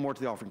should be giving more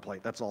to the offering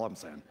plate. That's all I'm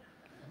saying.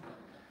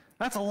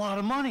 That's a lot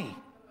of money.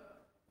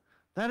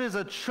 That is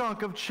a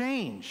chunk of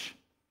change.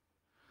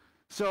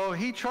 So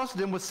he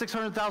trusted him with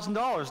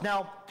 $600,000.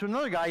 Now, to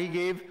another guy, he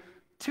gave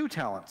 2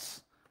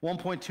 talents,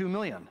 $1.2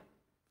 million.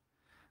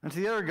 And to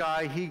the other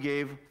guy, he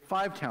gave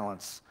 5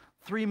 talents,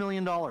 $3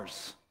 million. And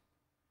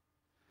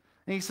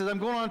he said, I'm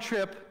going on a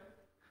trip.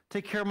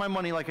 Take care of my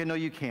money like I know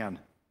you can.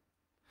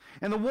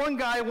 And the one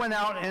guy went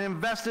out and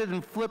invested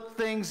and flipped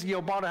things,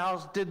 bought a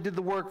house, did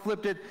the work,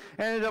 flipped it,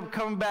 ended up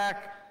coming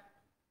back.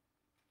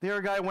 The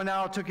other guy went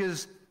out, took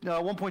his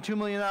 $1.2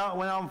 million out,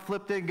 went out and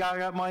flipped it,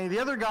 got money. The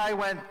other guy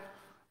went,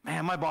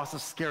 man, my boss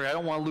is scary. I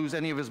don't want to lose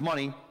any of his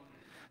money.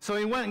 So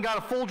he went and got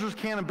a Folgers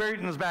can and buried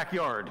it in his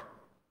backyard.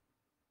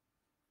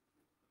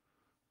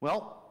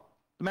 Well,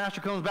 the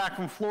master comes back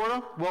from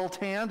Florida, well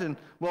tanned and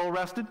well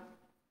rested.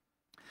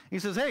 He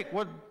says, hey,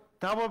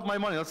 how about my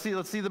money? Let's see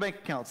the bank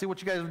account, see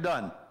what you guys have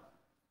done.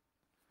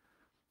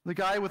 The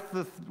guy with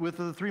the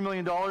 $3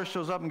 million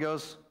shows up and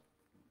goes,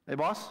 hey,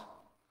 boss,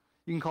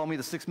 you can call me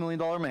the $6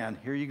 million man.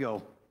 Here you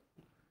go.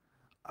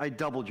 I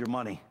doubled your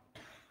money.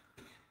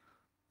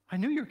 I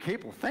knew you were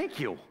capable. Thank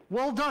you.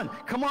 Well done.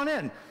 Come on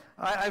in.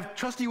 I've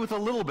trusted you with a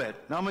little bit.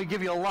 Now I'm going to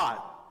give you a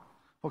lot.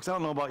 Folks, I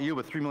don't know about you,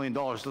 but $3 million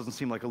doesn't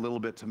seem like a little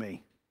bit to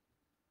me.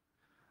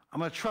 I'm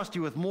going to trust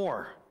you with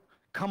more.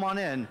 Come on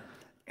in,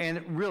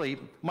 and really,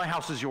 my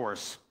house is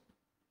yours.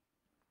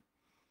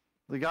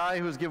 The guy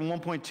who was given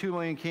 $1.2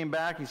 million came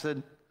back. He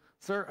said,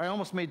 sir, I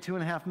almost made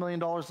 $2.5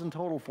 million in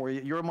total for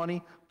you. Your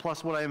money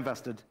plus what I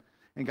invested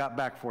and got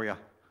back for you.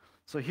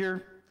 So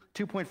here,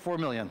 $2.4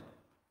 million.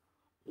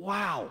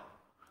 Wow.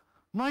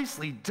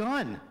 Nicely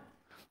done.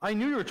 I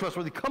knew you were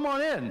trustworthy. Come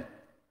on in.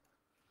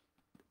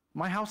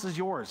 My house is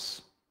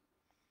yours.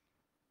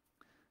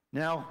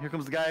 Now, here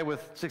comes the guy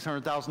with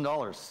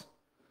 $600,000.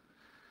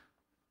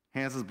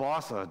 Hands his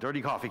boss a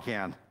dirty coffee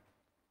can.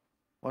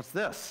 What's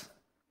this?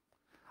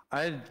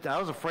 I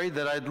was afraid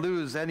that I'd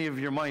lose any of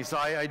your money, so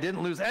I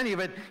didn't lose any of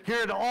it. Here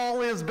it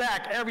all is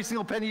back, every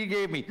single penny you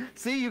gave me.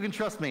 See, you can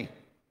trust me.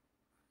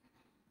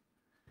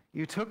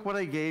 You took what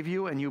I gave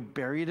you and you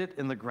buried it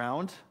in the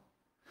ground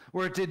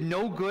where it did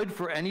no good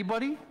for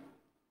anybody?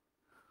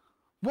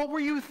 What were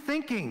you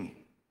thinking?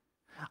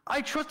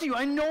 I trust you.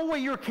 I know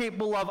what you're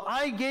capable of.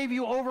 I gave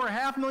you over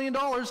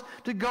 $500,000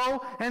 to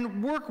go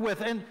and work with,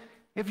 and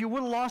if you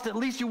would have lost, at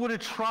least you would have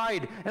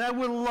tried, and I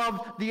would have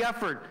loved the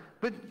effort.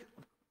 But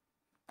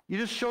you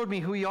just showed me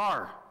who you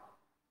are.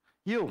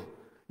 You're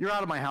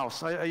out of my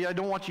house. I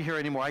don't want you here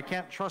anymore. I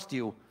can't trust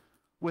you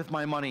with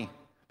my money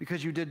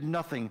because you did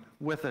nothing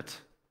with it.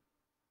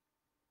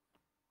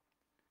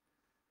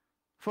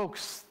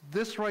 Folks,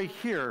 this right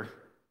here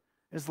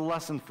is the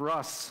lesson for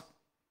us.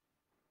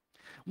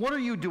 What are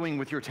you doing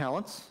with your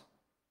talents?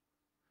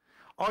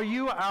 Are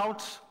you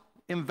out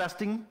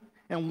investing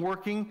and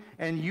working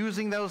and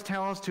using those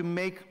talents to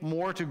make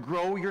more, to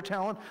grow your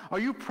talent? Are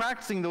you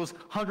practicing those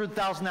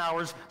 100,000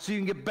 hours so you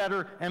can get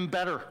better and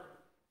better?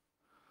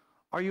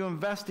 Are you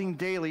investing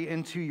daily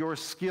into your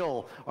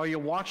skill? Are you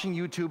watching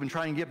YouTube and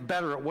trying to get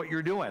better at what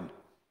you're doing?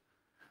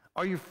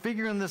 Are you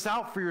figuring this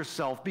out for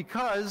yourself?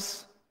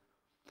 Because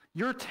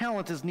your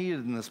talent is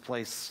needed in this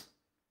place.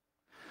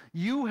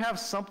 You have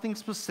something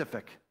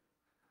specific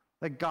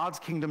that God's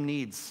kingdom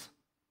needs.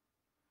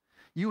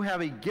 You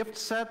have a gift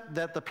set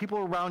that the people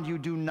around you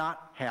do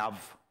not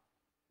have.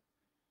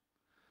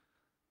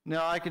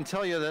 Now, I can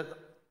tell you that,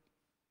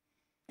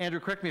 Andrew,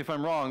 correct me if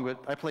I'm wrong,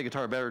 but I play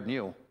guitar better than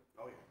you.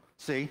 Oh, yeah.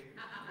 See?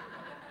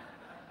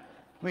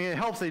 I mean, it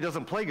helps that he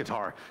doesn't play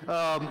guitar.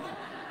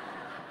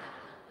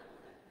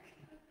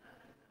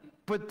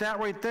 But that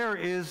right there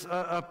is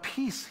a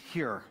piece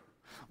here.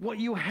 What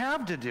you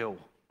have to do,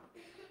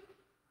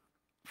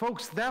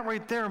 Folks, that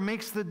right there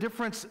makes the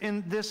difference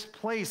in this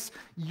place.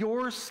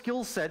 Your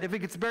skill set, if it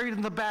gets buried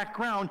in the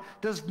background,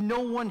 does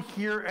no one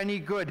here any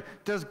good?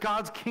 Does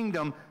God's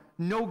kingdom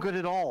no good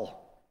at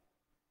all?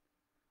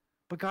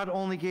 But God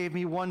only gave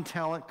me one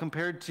talent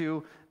compared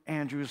to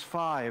Andrew's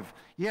 5.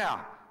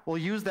 Yeah, well,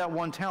 use that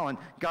one talent.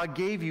 God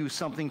gave you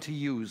something to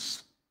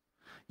use.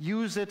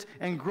 Use it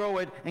and grow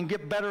it and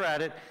get better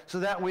at it so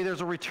that way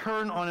there's a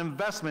return on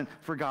investment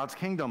for God's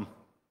kingdom.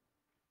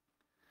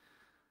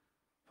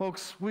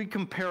 Folks, we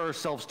compare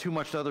ourselves too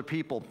much to other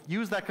people.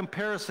 Use that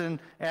comparison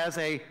as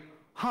if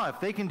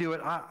they can do it,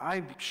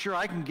 I'm sure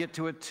I can get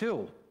to it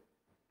too.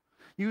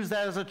 Use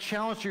that as a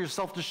challenge to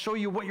yourself to show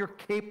you what you're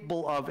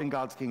capable of in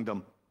God's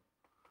kingdom.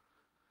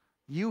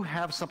 You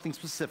have something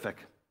specific.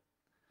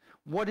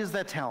 What is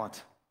that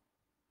talent?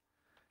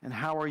 And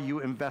how are you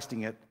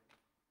investing it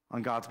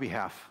on God's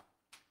behalf?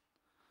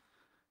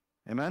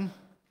 Amen?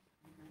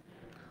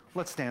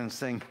 Let's stand and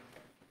sing.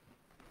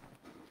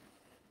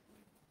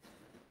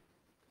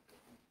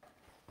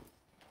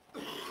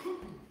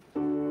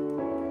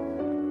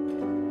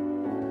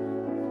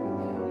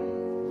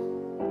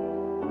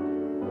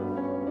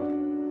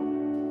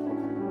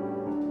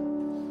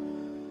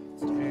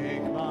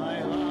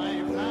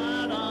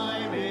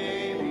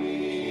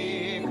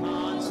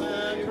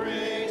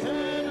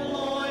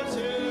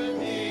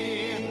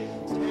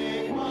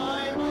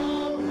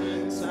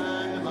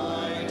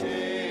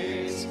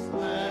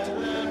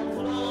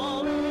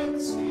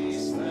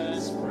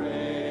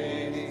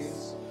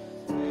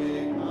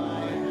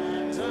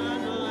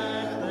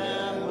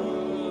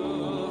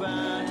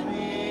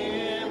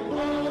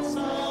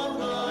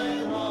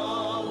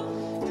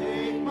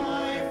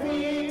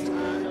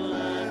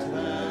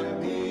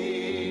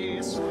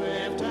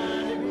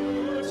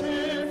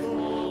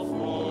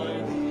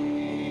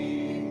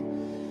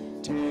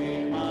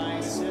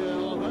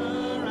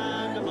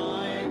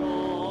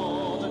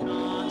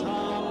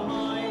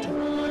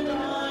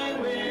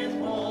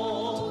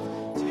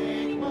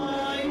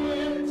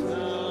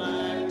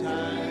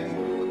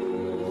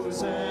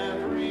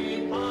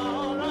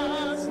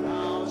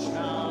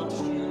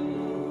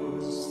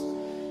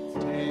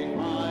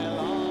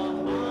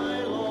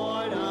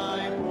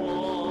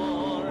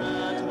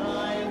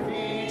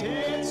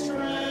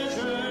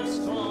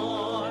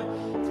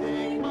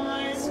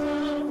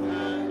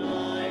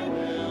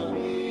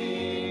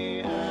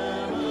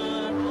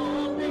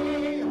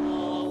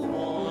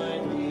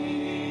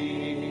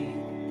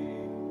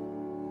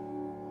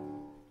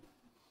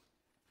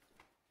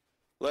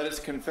 Let us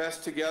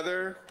confess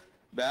together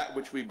that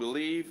which we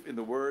believe in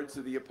the words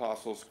of the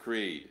Apostles'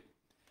 Creed.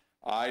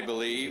 I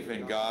believe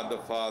in God the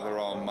Father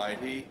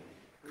Almighty,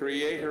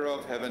 creator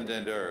of heaven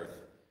and earth.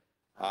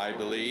 I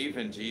believe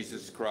in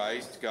Jesus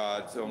Christ,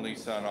 God's only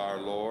Son,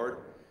 our Lord,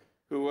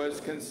 who was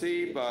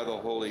conceived by the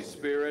Holy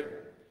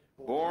Spirit,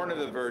 born of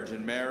the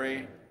Virgin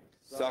Mary,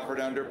 suffered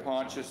under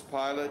Pontius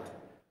Pilate,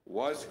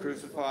 was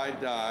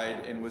crucified,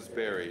 died, and was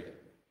buried.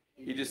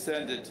 He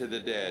descended to the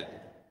dead.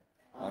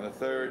 On the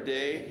third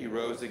day he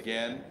rose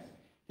again.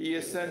 He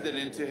ascended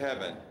into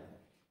heaven.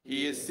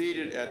 He is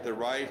seated at the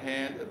right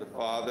hand of the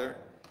Father,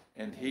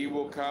 and he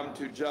will come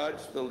to judge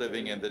the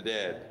living and the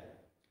dead.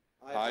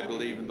 I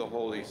believe in the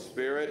Holy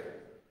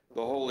Spirit,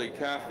 the Holy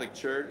Catholic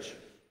Church,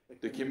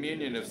 the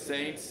communion of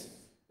saints,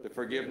 the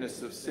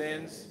forgiveness of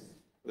sins,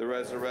 the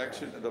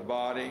resurrection of the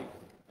body,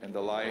 and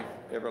the life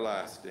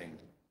everlasting.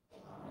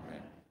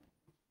 Amen.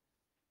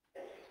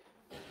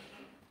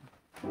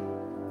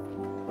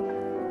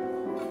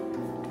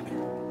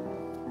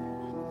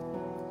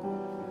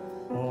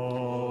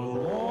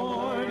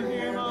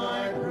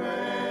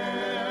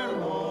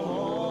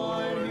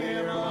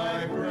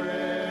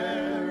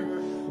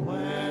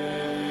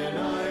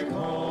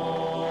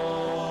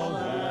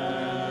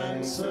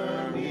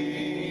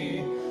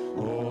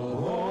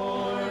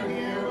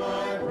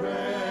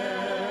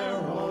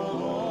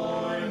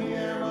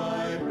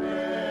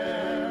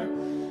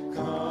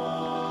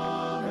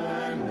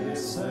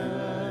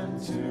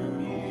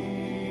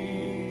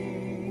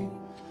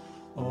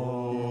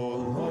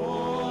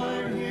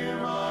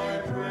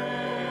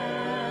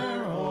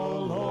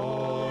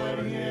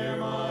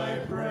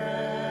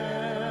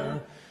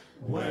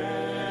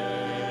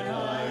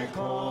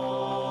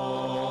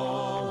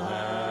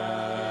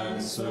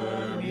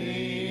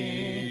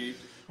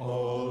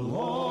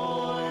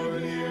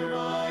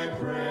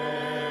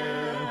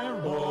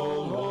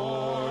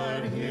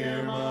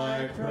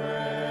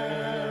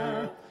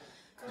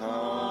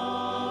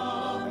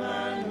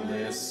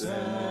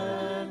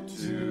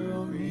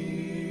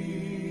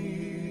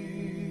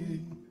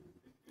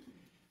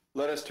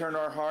 Let us turn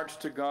our hearts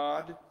to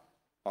God,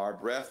 our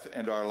breath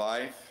and our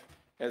life,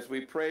 as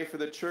we pray for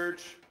the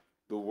church,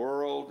 the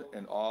world,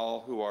 and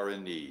all who are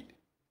in need.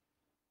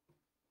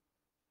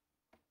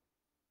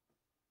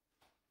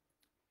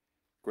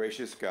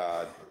 Gracious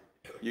God,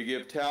 you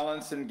give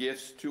talents and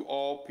gifts to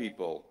all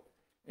people,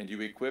 and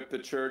you equip the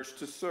church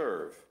to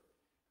serve.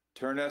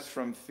 Turn us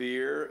from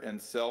fear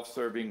and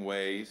self-serving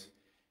ways,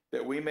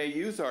 that we may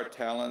use our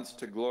talents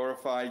to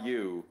glorify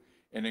you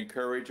and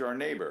encourage our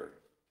neighbor.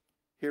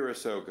 Hear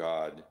us, O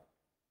God.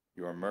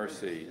 Your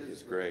mercy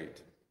is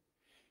great.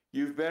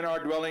 You've been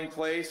our dwelling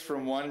place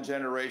from one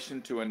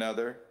generation to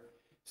another.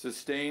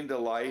 Sustain the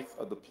life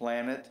of the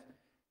planet.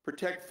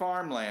 Protect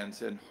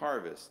farmlands and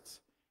harvests.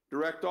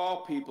 Direct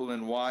all people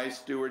in wise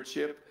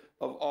stewardship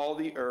of all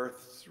the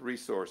earth's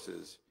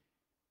resources.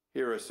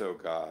 Hear us, O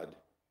God.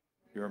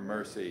 Your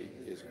mercy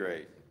is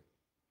great.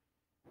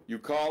 You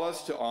call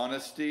us to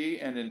honesty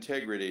and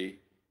integrity.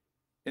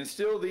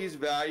 Instill these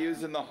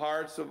values in the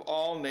hearts of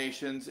all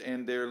nations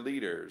and their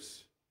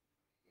leaders.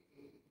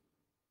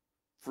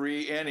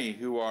 Free any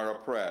who are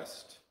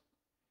oppressed.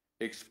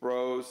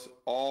 Expose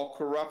all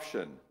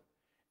corruption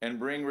and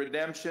bring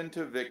redemption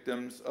to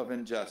victims of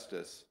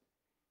injustice.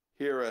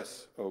 Hear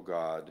us, O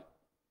God.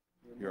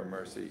 Your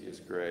mercy is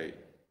great.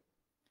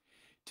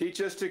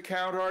 Teach us to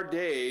count our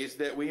days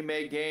that we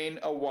may gain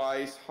a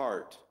wise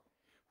heart.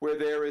 Where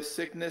there is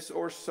sickness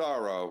or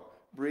sorrow,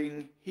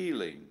 bring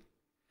healing.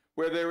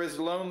 Where there is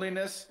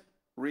loneliness,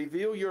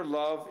 reveal your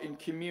love in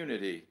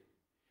community.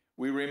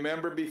 We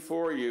remember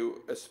before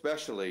you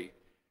especially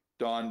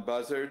Don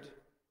Buzzard,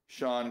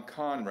 Sean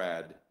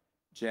Conrad,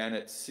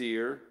 Janet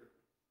Sear,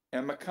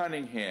 Emma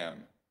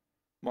Cunningham,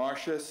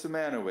 Marcia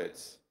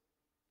Simanowitz,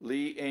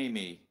 Lee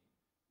Amy,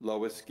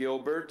 Lois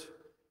Gilbert,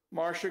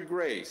 Marcia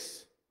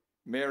Grace,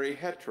 Mary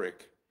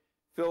Hetrick,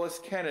 Phyllis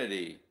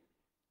Kennedy,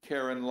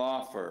 Karen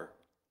Loffer,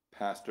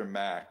 Pastor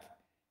Mack,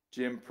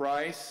 Jim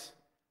Price,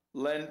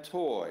 Len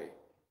Toy,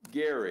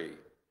 Gary,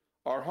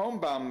 our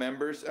homebound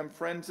members and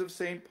friends of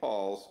St.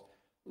 Paul's,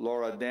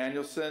 Laura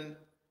Danielson,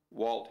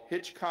 Walt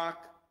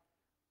Hitchcock,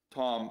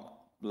 Tom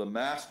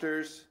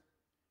LeMasters,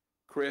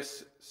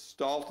 Chris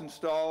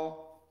Staltenstall,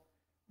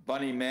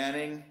 Bunny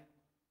Manning,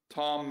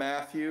 Tom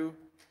Matthew,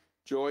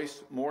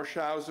 Joyce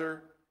Morshauser,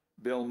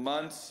 Bill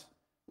Muntz,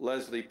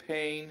 Leslie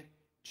Payne,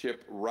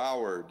 Chip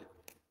Roward,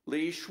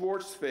 Lee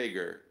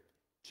Schwartzfager,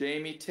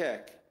 Jamie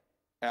Tech,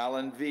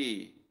 Alan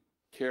V.,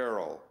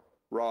 Carol,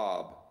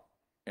 Rob,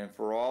 and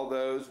for all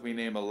those we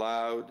name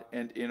aloud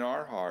and in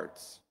our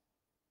hearts.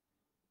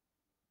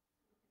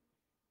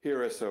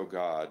 Hear us, O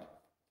God.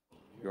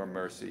 Your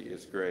mercy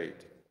is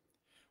great.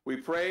 We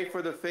pray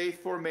for the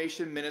faith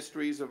formation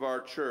ministries of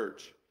our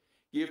church.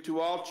 Give to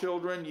all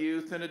children,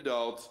 youth, and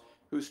adults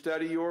who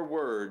study your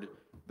word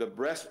the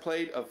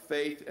breastplate of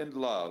faith and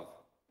love.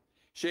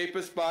 Shape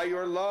us by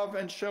your love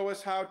and show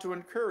us how to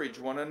encourage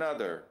one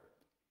another.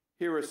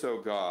 Hear us, O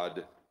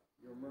God.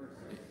 Your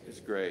mercy is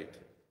great.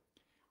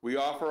 We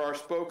offer our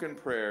spoken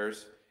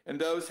prayers and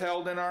those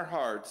held in our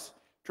hearts,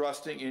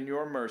 trusting in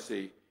your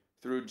mercy,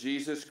 through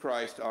Jesus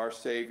Christ, our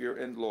Savior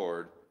and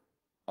Lord.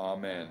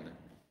 Amen.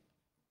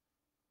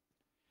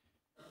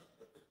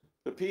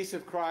 The peace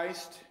of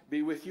Christ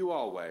be with you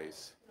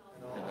always,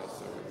 and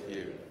also with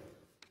you.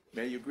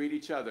 May you greet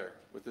each other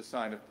with the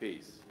sign of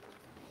peace.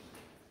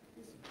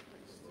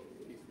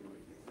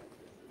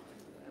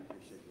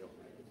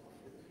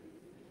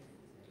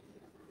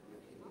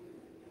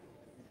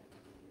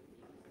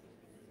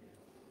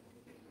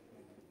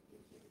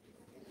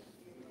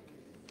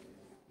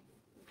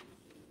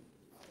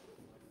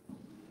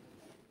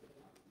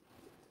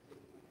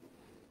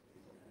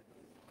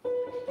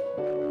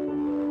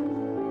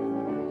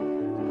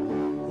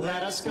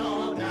 Let us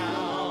go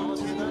now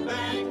to the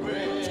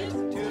banquet,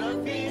 to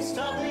the feast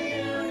of the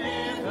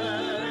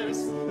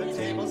universe. The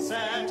table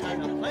set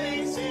and the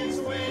place is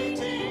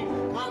waiting.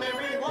 Come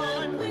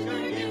everyone with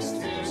your gifts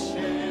to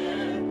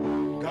share.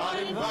 God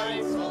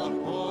invites all the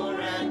poor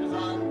and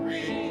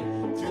hungry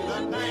to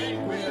the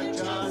banquet of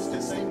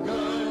justice and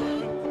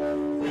good.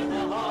 Where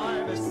the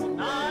harvest will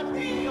not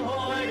be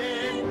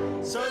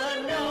hoarded, so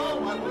that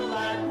no one will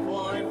lack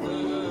for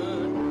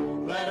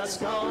food. Let us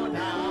go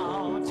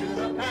now to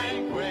the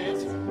banquet,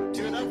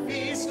 to the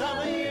feast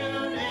of the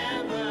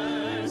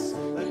universe.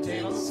 The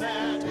table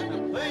set and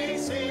the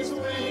place is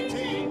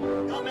waiting.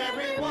 Come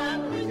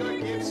everyone with your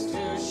gifts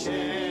to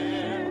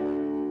share.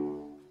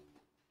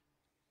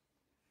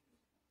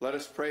 Let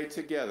us pray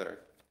together.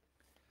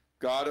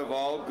 God of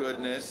all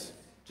goodness,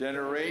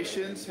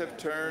 generations have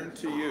turned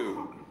to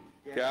you,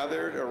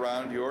 gathered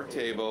around your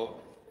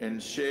table,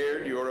 and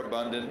shared your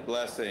abundant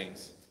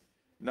blessings.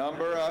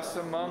 Number us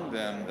among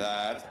them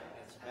that,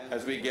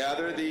 as we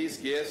gather these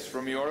gifts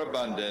from your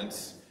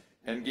abundance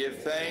and give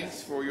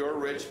thanks for your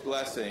rich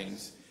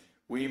blessings,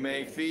 we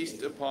may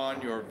feast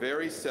upon your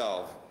very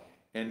self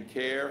and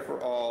care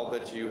for all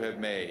that you have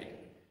made.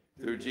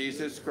 Through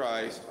Jesus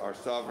Christ, our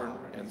sovereign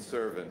and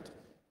servant.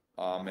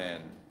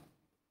 Amen.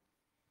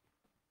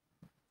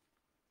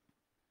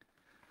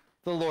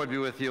 The Lord be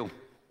with you.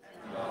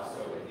 And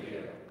also with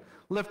you.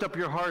 Lift up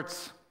your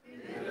hearts.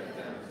 Lift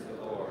them to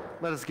the Lord.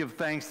 Let us give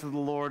thanks to the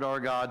Lord our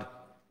God.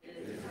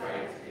 It is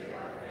right to give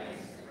our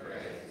thanks and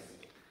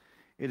praise.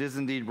 It is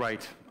indeed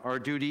right, our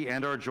duty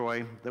and our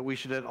joy, that we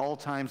should at all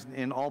times and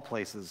in all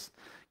places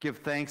give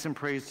thanks and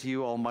praise to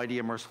you, Almighty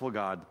and merciful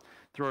God,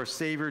 through our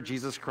Savior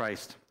Jesus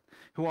Christ,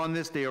 who on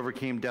this day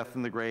overcame death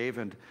in the grave,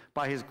 and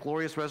by his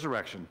glorious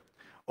resurrection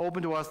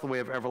opened to us the way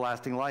of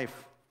everlasting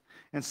life.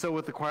 And so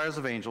with the choirs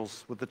of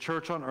angels, with the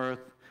church on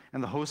earth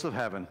and the hosts of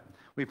heaven,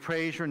 we We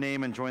praise your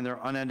name and join their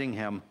unending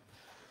hymn.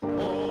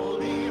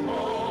 Holy,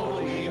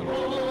 holy,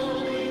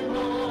 holy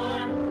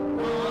Lord,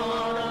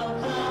 God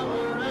of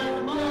power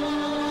and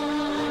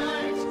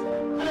might,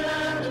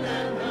 heaven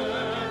and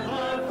earth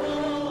are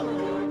full of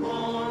your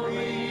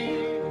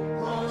glory.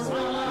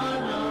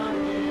 Hosanna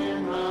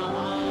in the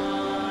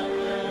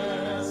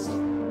highest.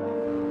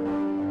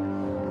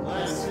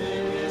 Blessed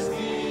is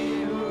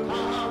he who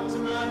comes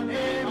in the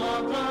name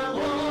of the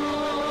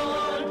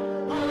Lord.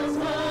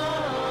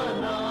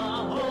 Hosanna,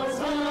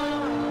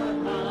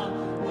 Hosanna,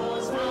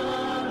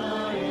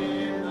 Hosanna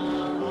in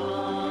the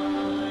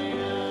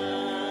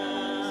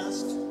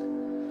highest.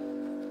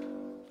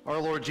 Our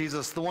Lord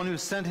Jesus, the one who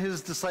sent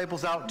his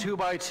disciples out 2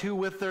 by 2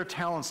 with their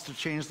talents to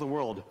change the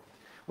world,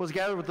 was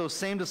gathered with those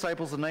same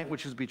disciples the night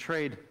which he was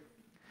betrayed.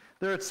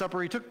 There at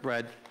supper he took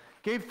bread,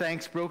 gave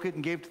thanks, broke it,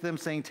 and gave to them,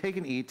 saying, "Take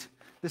and eat.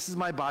 This is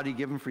my body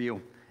given for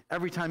you.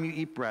 Every time you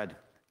eat bread,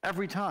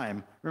 every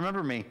time,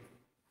 remember me."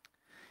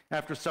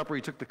 After supper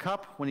he took the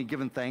cup, when he'd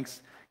given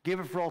thanks, gave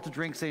it for all to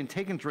drink, saying,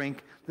 "Take and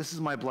drink. This is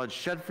my blood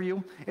shed for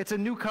you. It's a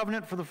new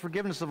covenant for the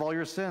forgiveness of all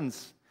your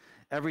sins.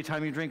 Every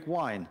time you drink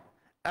wine,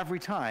 every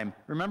time,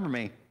 remember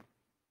me."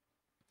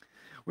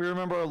 We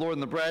remember our Lord in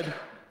the bread,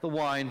 the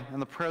wine,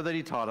 and the prayer that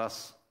he taught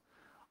us.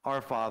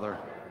 Our Father,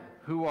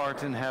 who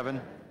art in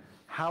heaven,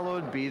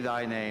 hallowed be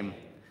thy name.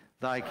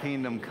 Thy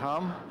kingdom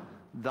come,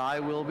 thy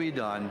will be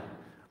done,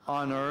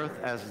 on earth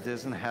as it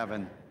is in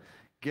heaven.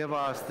 Give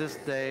us this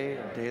day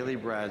daily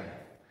bread,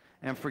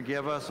 and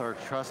forgive us our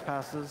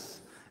trespasses,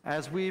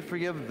 as we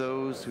forgive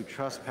those who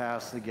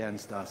trespass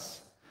against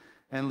us.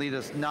 And lead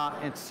us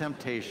not into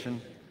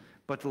temptation,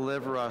 but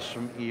deliver us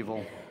from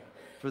evil.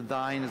 For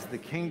thine is the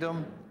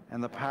kingdom,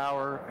 and the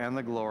power, and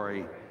the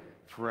glory,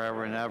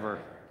 forever and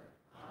ever.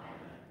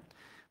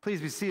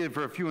 Please be seated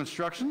for a few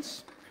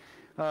instructions.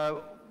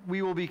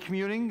 We will be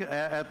communing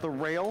at the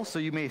rail, so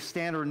you may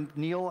stand or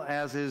kneel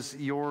as is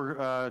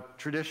your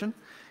tradition.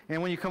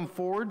 And when you come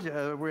forward,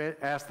 we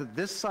ask that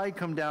this side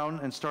come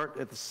down and start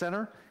at the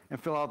center and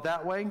fill out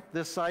that way.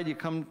 This side, you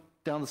come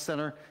down the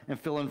center and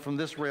fill in from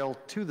this rail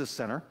to the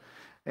center.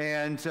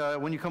 And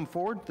when you come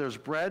forward, there's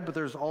bread, but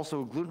there's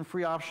also a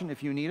gluten-free option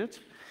if you need it.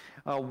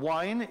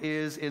 Wine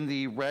is in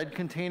the red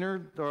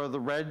container, or the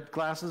red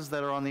glasses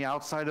that are on the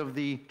outside of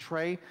the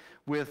tray,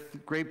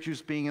 with grape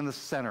juice being in the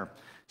center.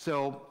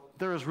 So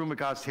there is room at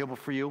God's table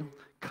for you.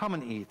 Come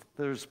and eat.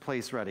 There's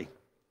place ready.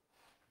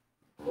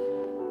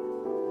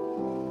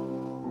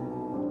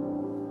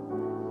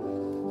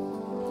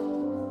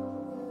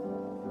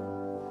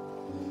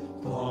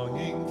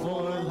 Longing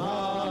for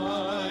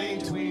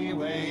light, we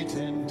wait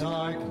in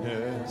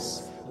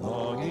darkness.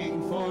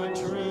 Longing for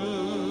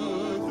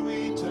truth,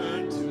 we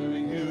turn to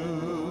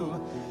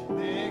you.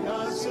 Make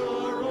us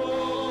your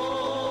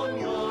own,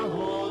 your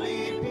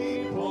holy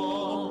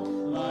people,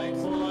 light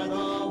for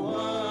the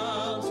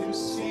world to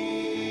see.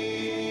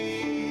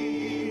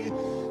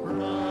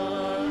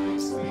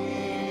 Christ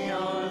be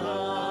our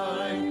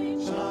light,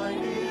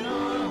 shine in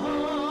our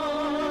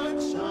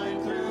hearts,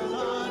 shine through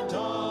the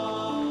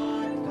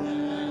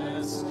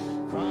darkness.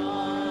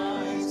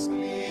 Christ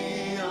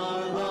be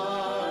our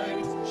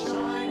light,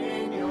 shine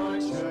in your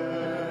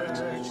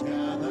church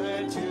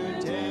gathered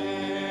today.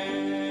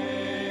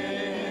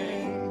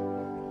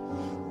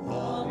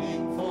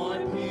 Longing for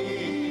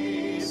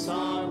peace,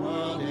 our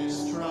world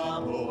is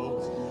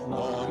troubled.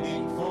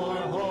 Longing for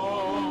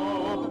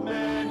hope,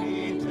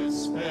 many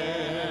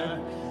despair.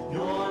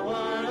 Your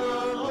word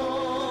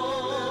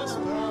alone's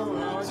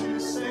power to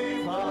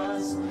save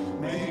us.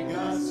 Make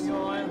us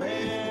your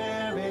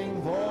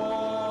living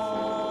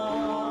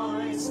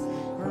voice.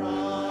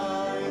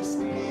 Christ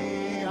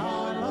be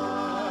our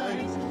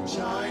light,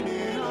 shine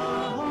in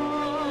our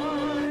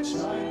hearts,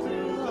 shine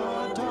through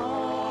the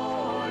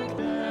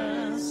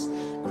darkness.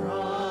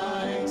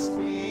 Christ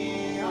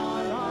be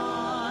our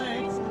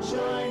light,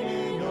 shine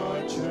in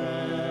your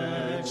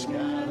church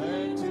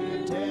gathered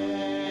today.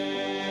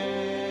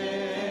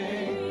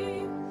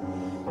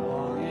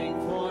 Longing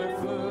for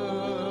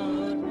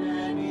food,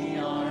 many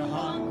are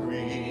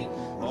hungry.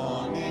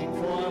 Longing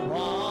for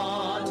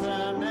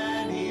water,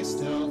 many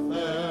still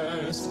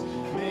thirst.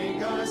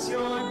 Make us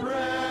your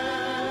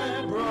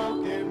bread,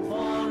 broken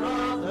for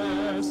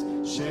others.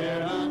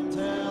 Share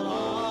until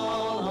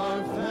all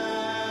are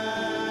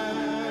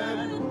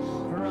fed.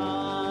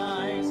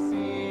 Christ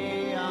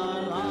be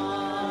our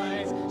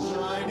light,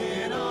 shine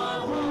in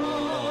our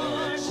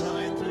hearts,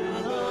 shine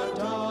through the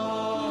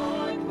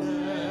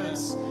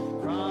darkness.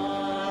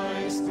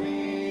 Christ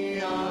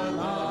be our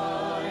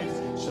light,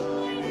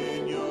 shine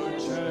in your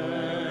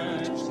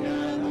church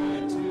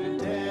gathered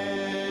today.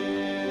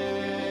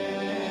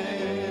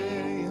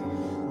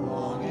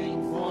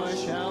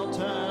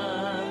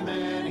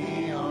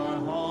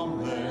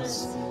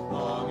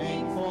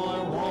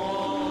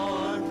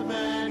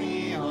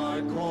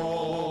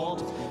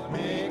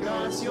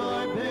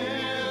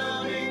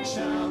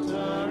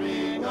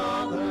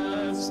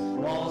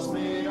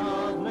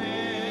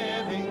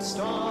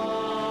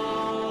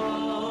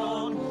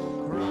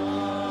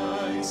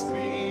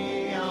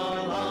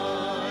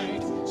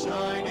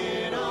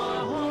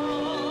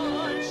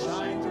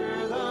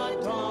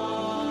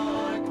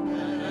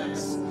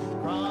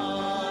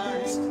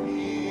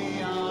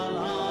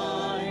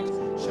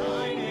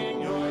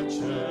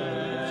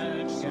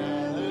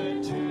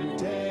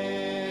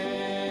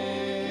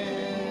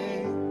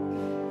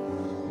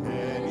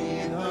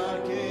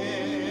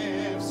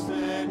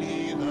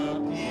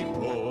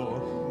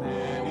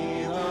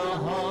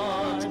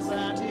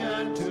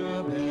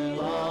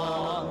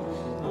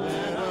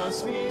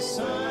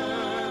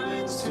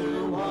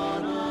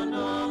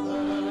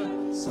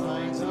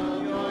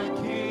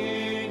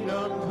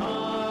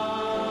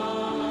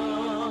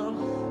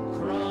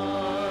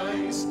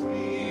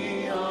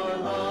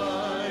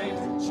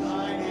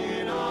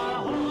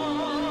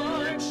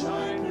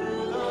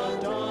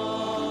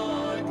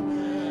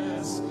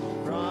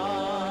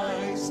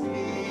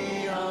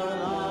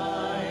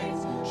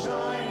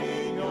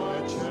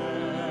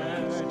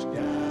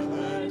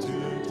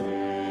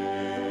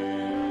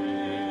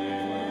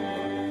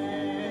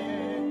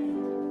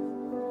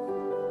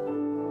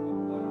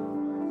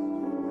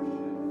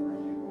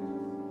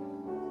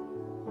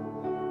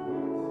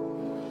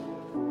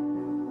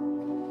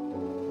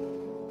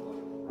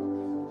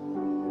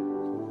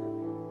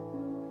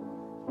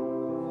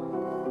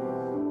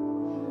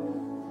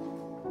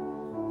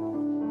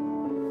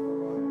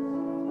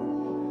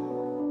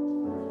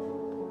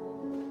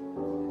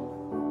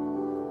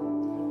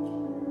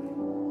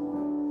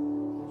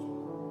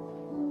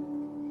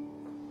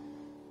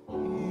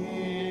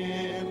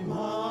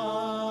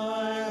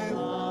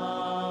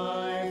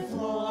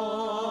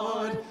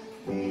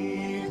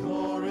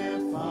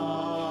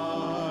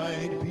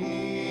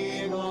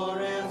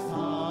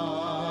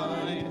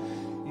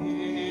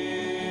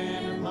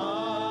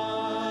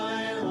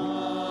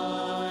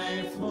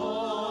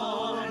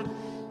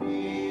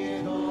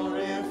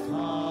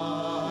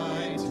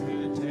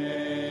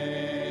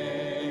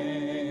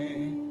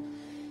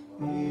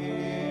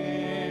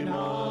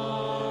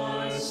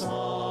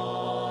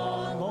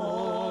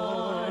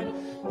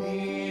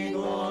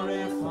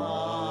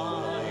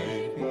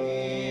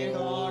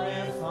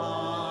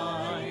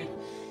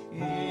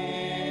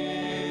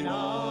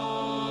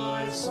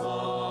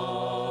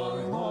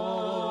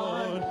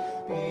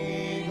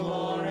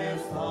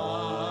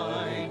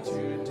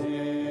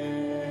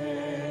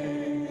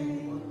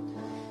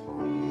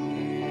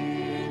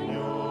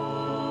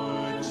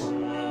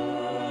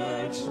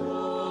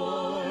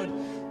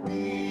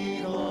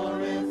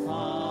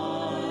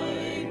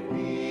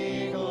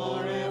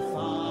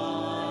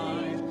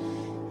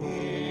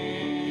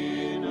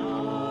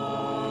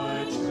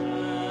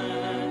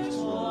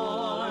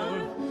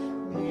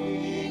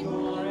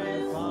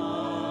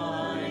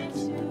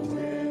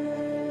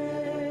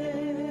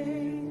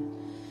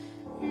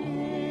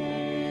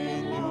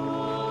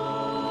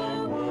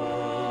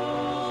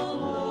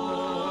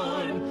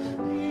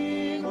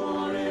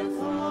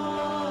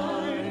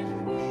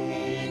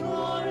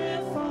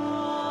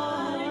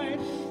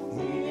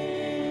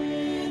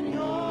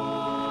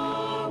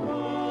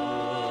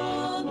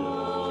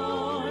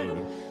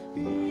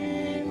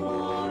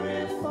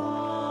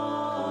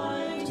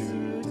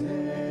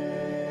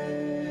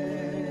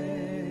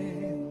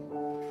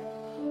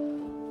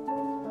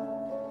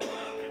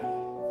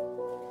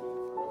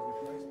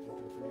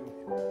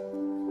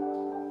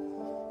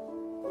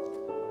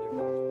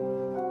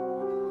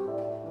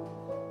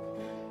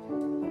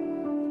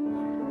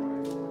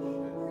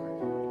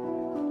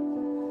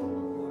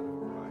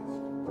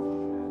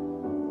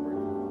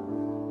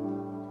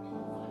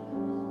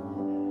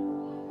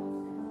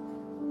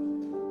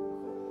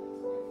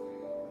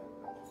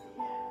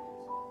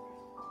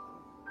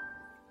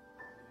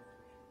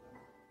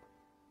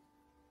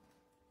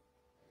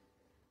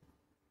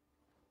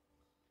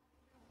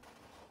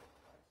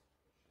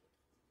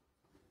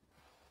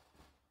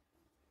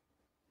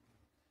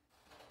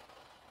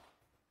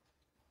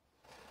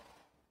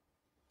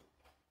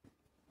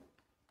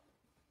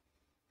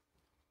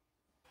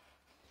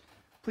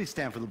 Please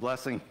stand for the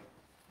blessing.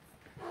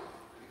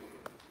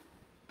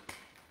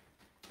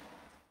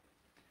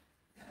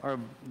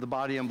 The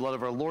body and blood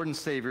of our Lord and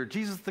Savior,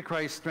 Jesus the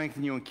Christ,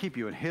 strengthen you and keep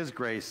you in his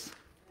grace.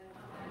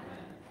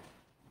 Amen.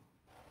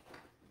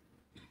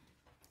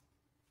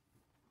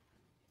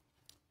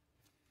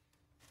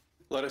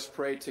 Let us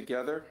pray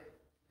together.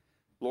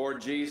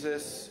 Lord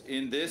Jesus,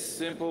 in this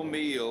simple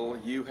meal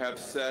you have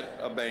set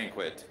a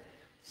banquet.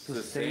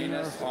 Sustain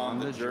us on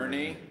the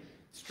journey.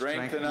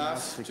 Strengthen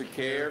us to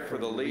care for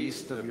the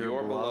least of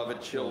your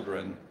beloved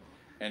children.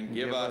 And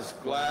give us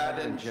glad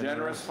and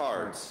generous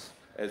hearts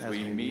as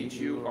we meet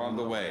you on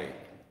the way.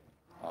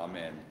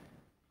 Amen.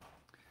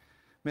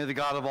 May the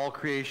God of all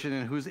creation,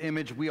 in whose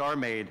image we are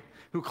made,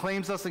 who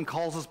claims us and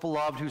calls us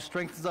beloved, who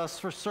strengthens us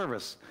for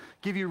service,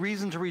 give you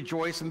reason to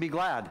rejoice and be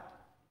glad.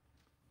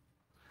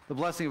 The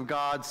blessing of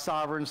God,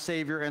 sovereign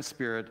Savior and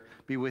Spirit,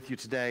 be with you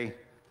today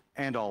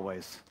and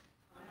always.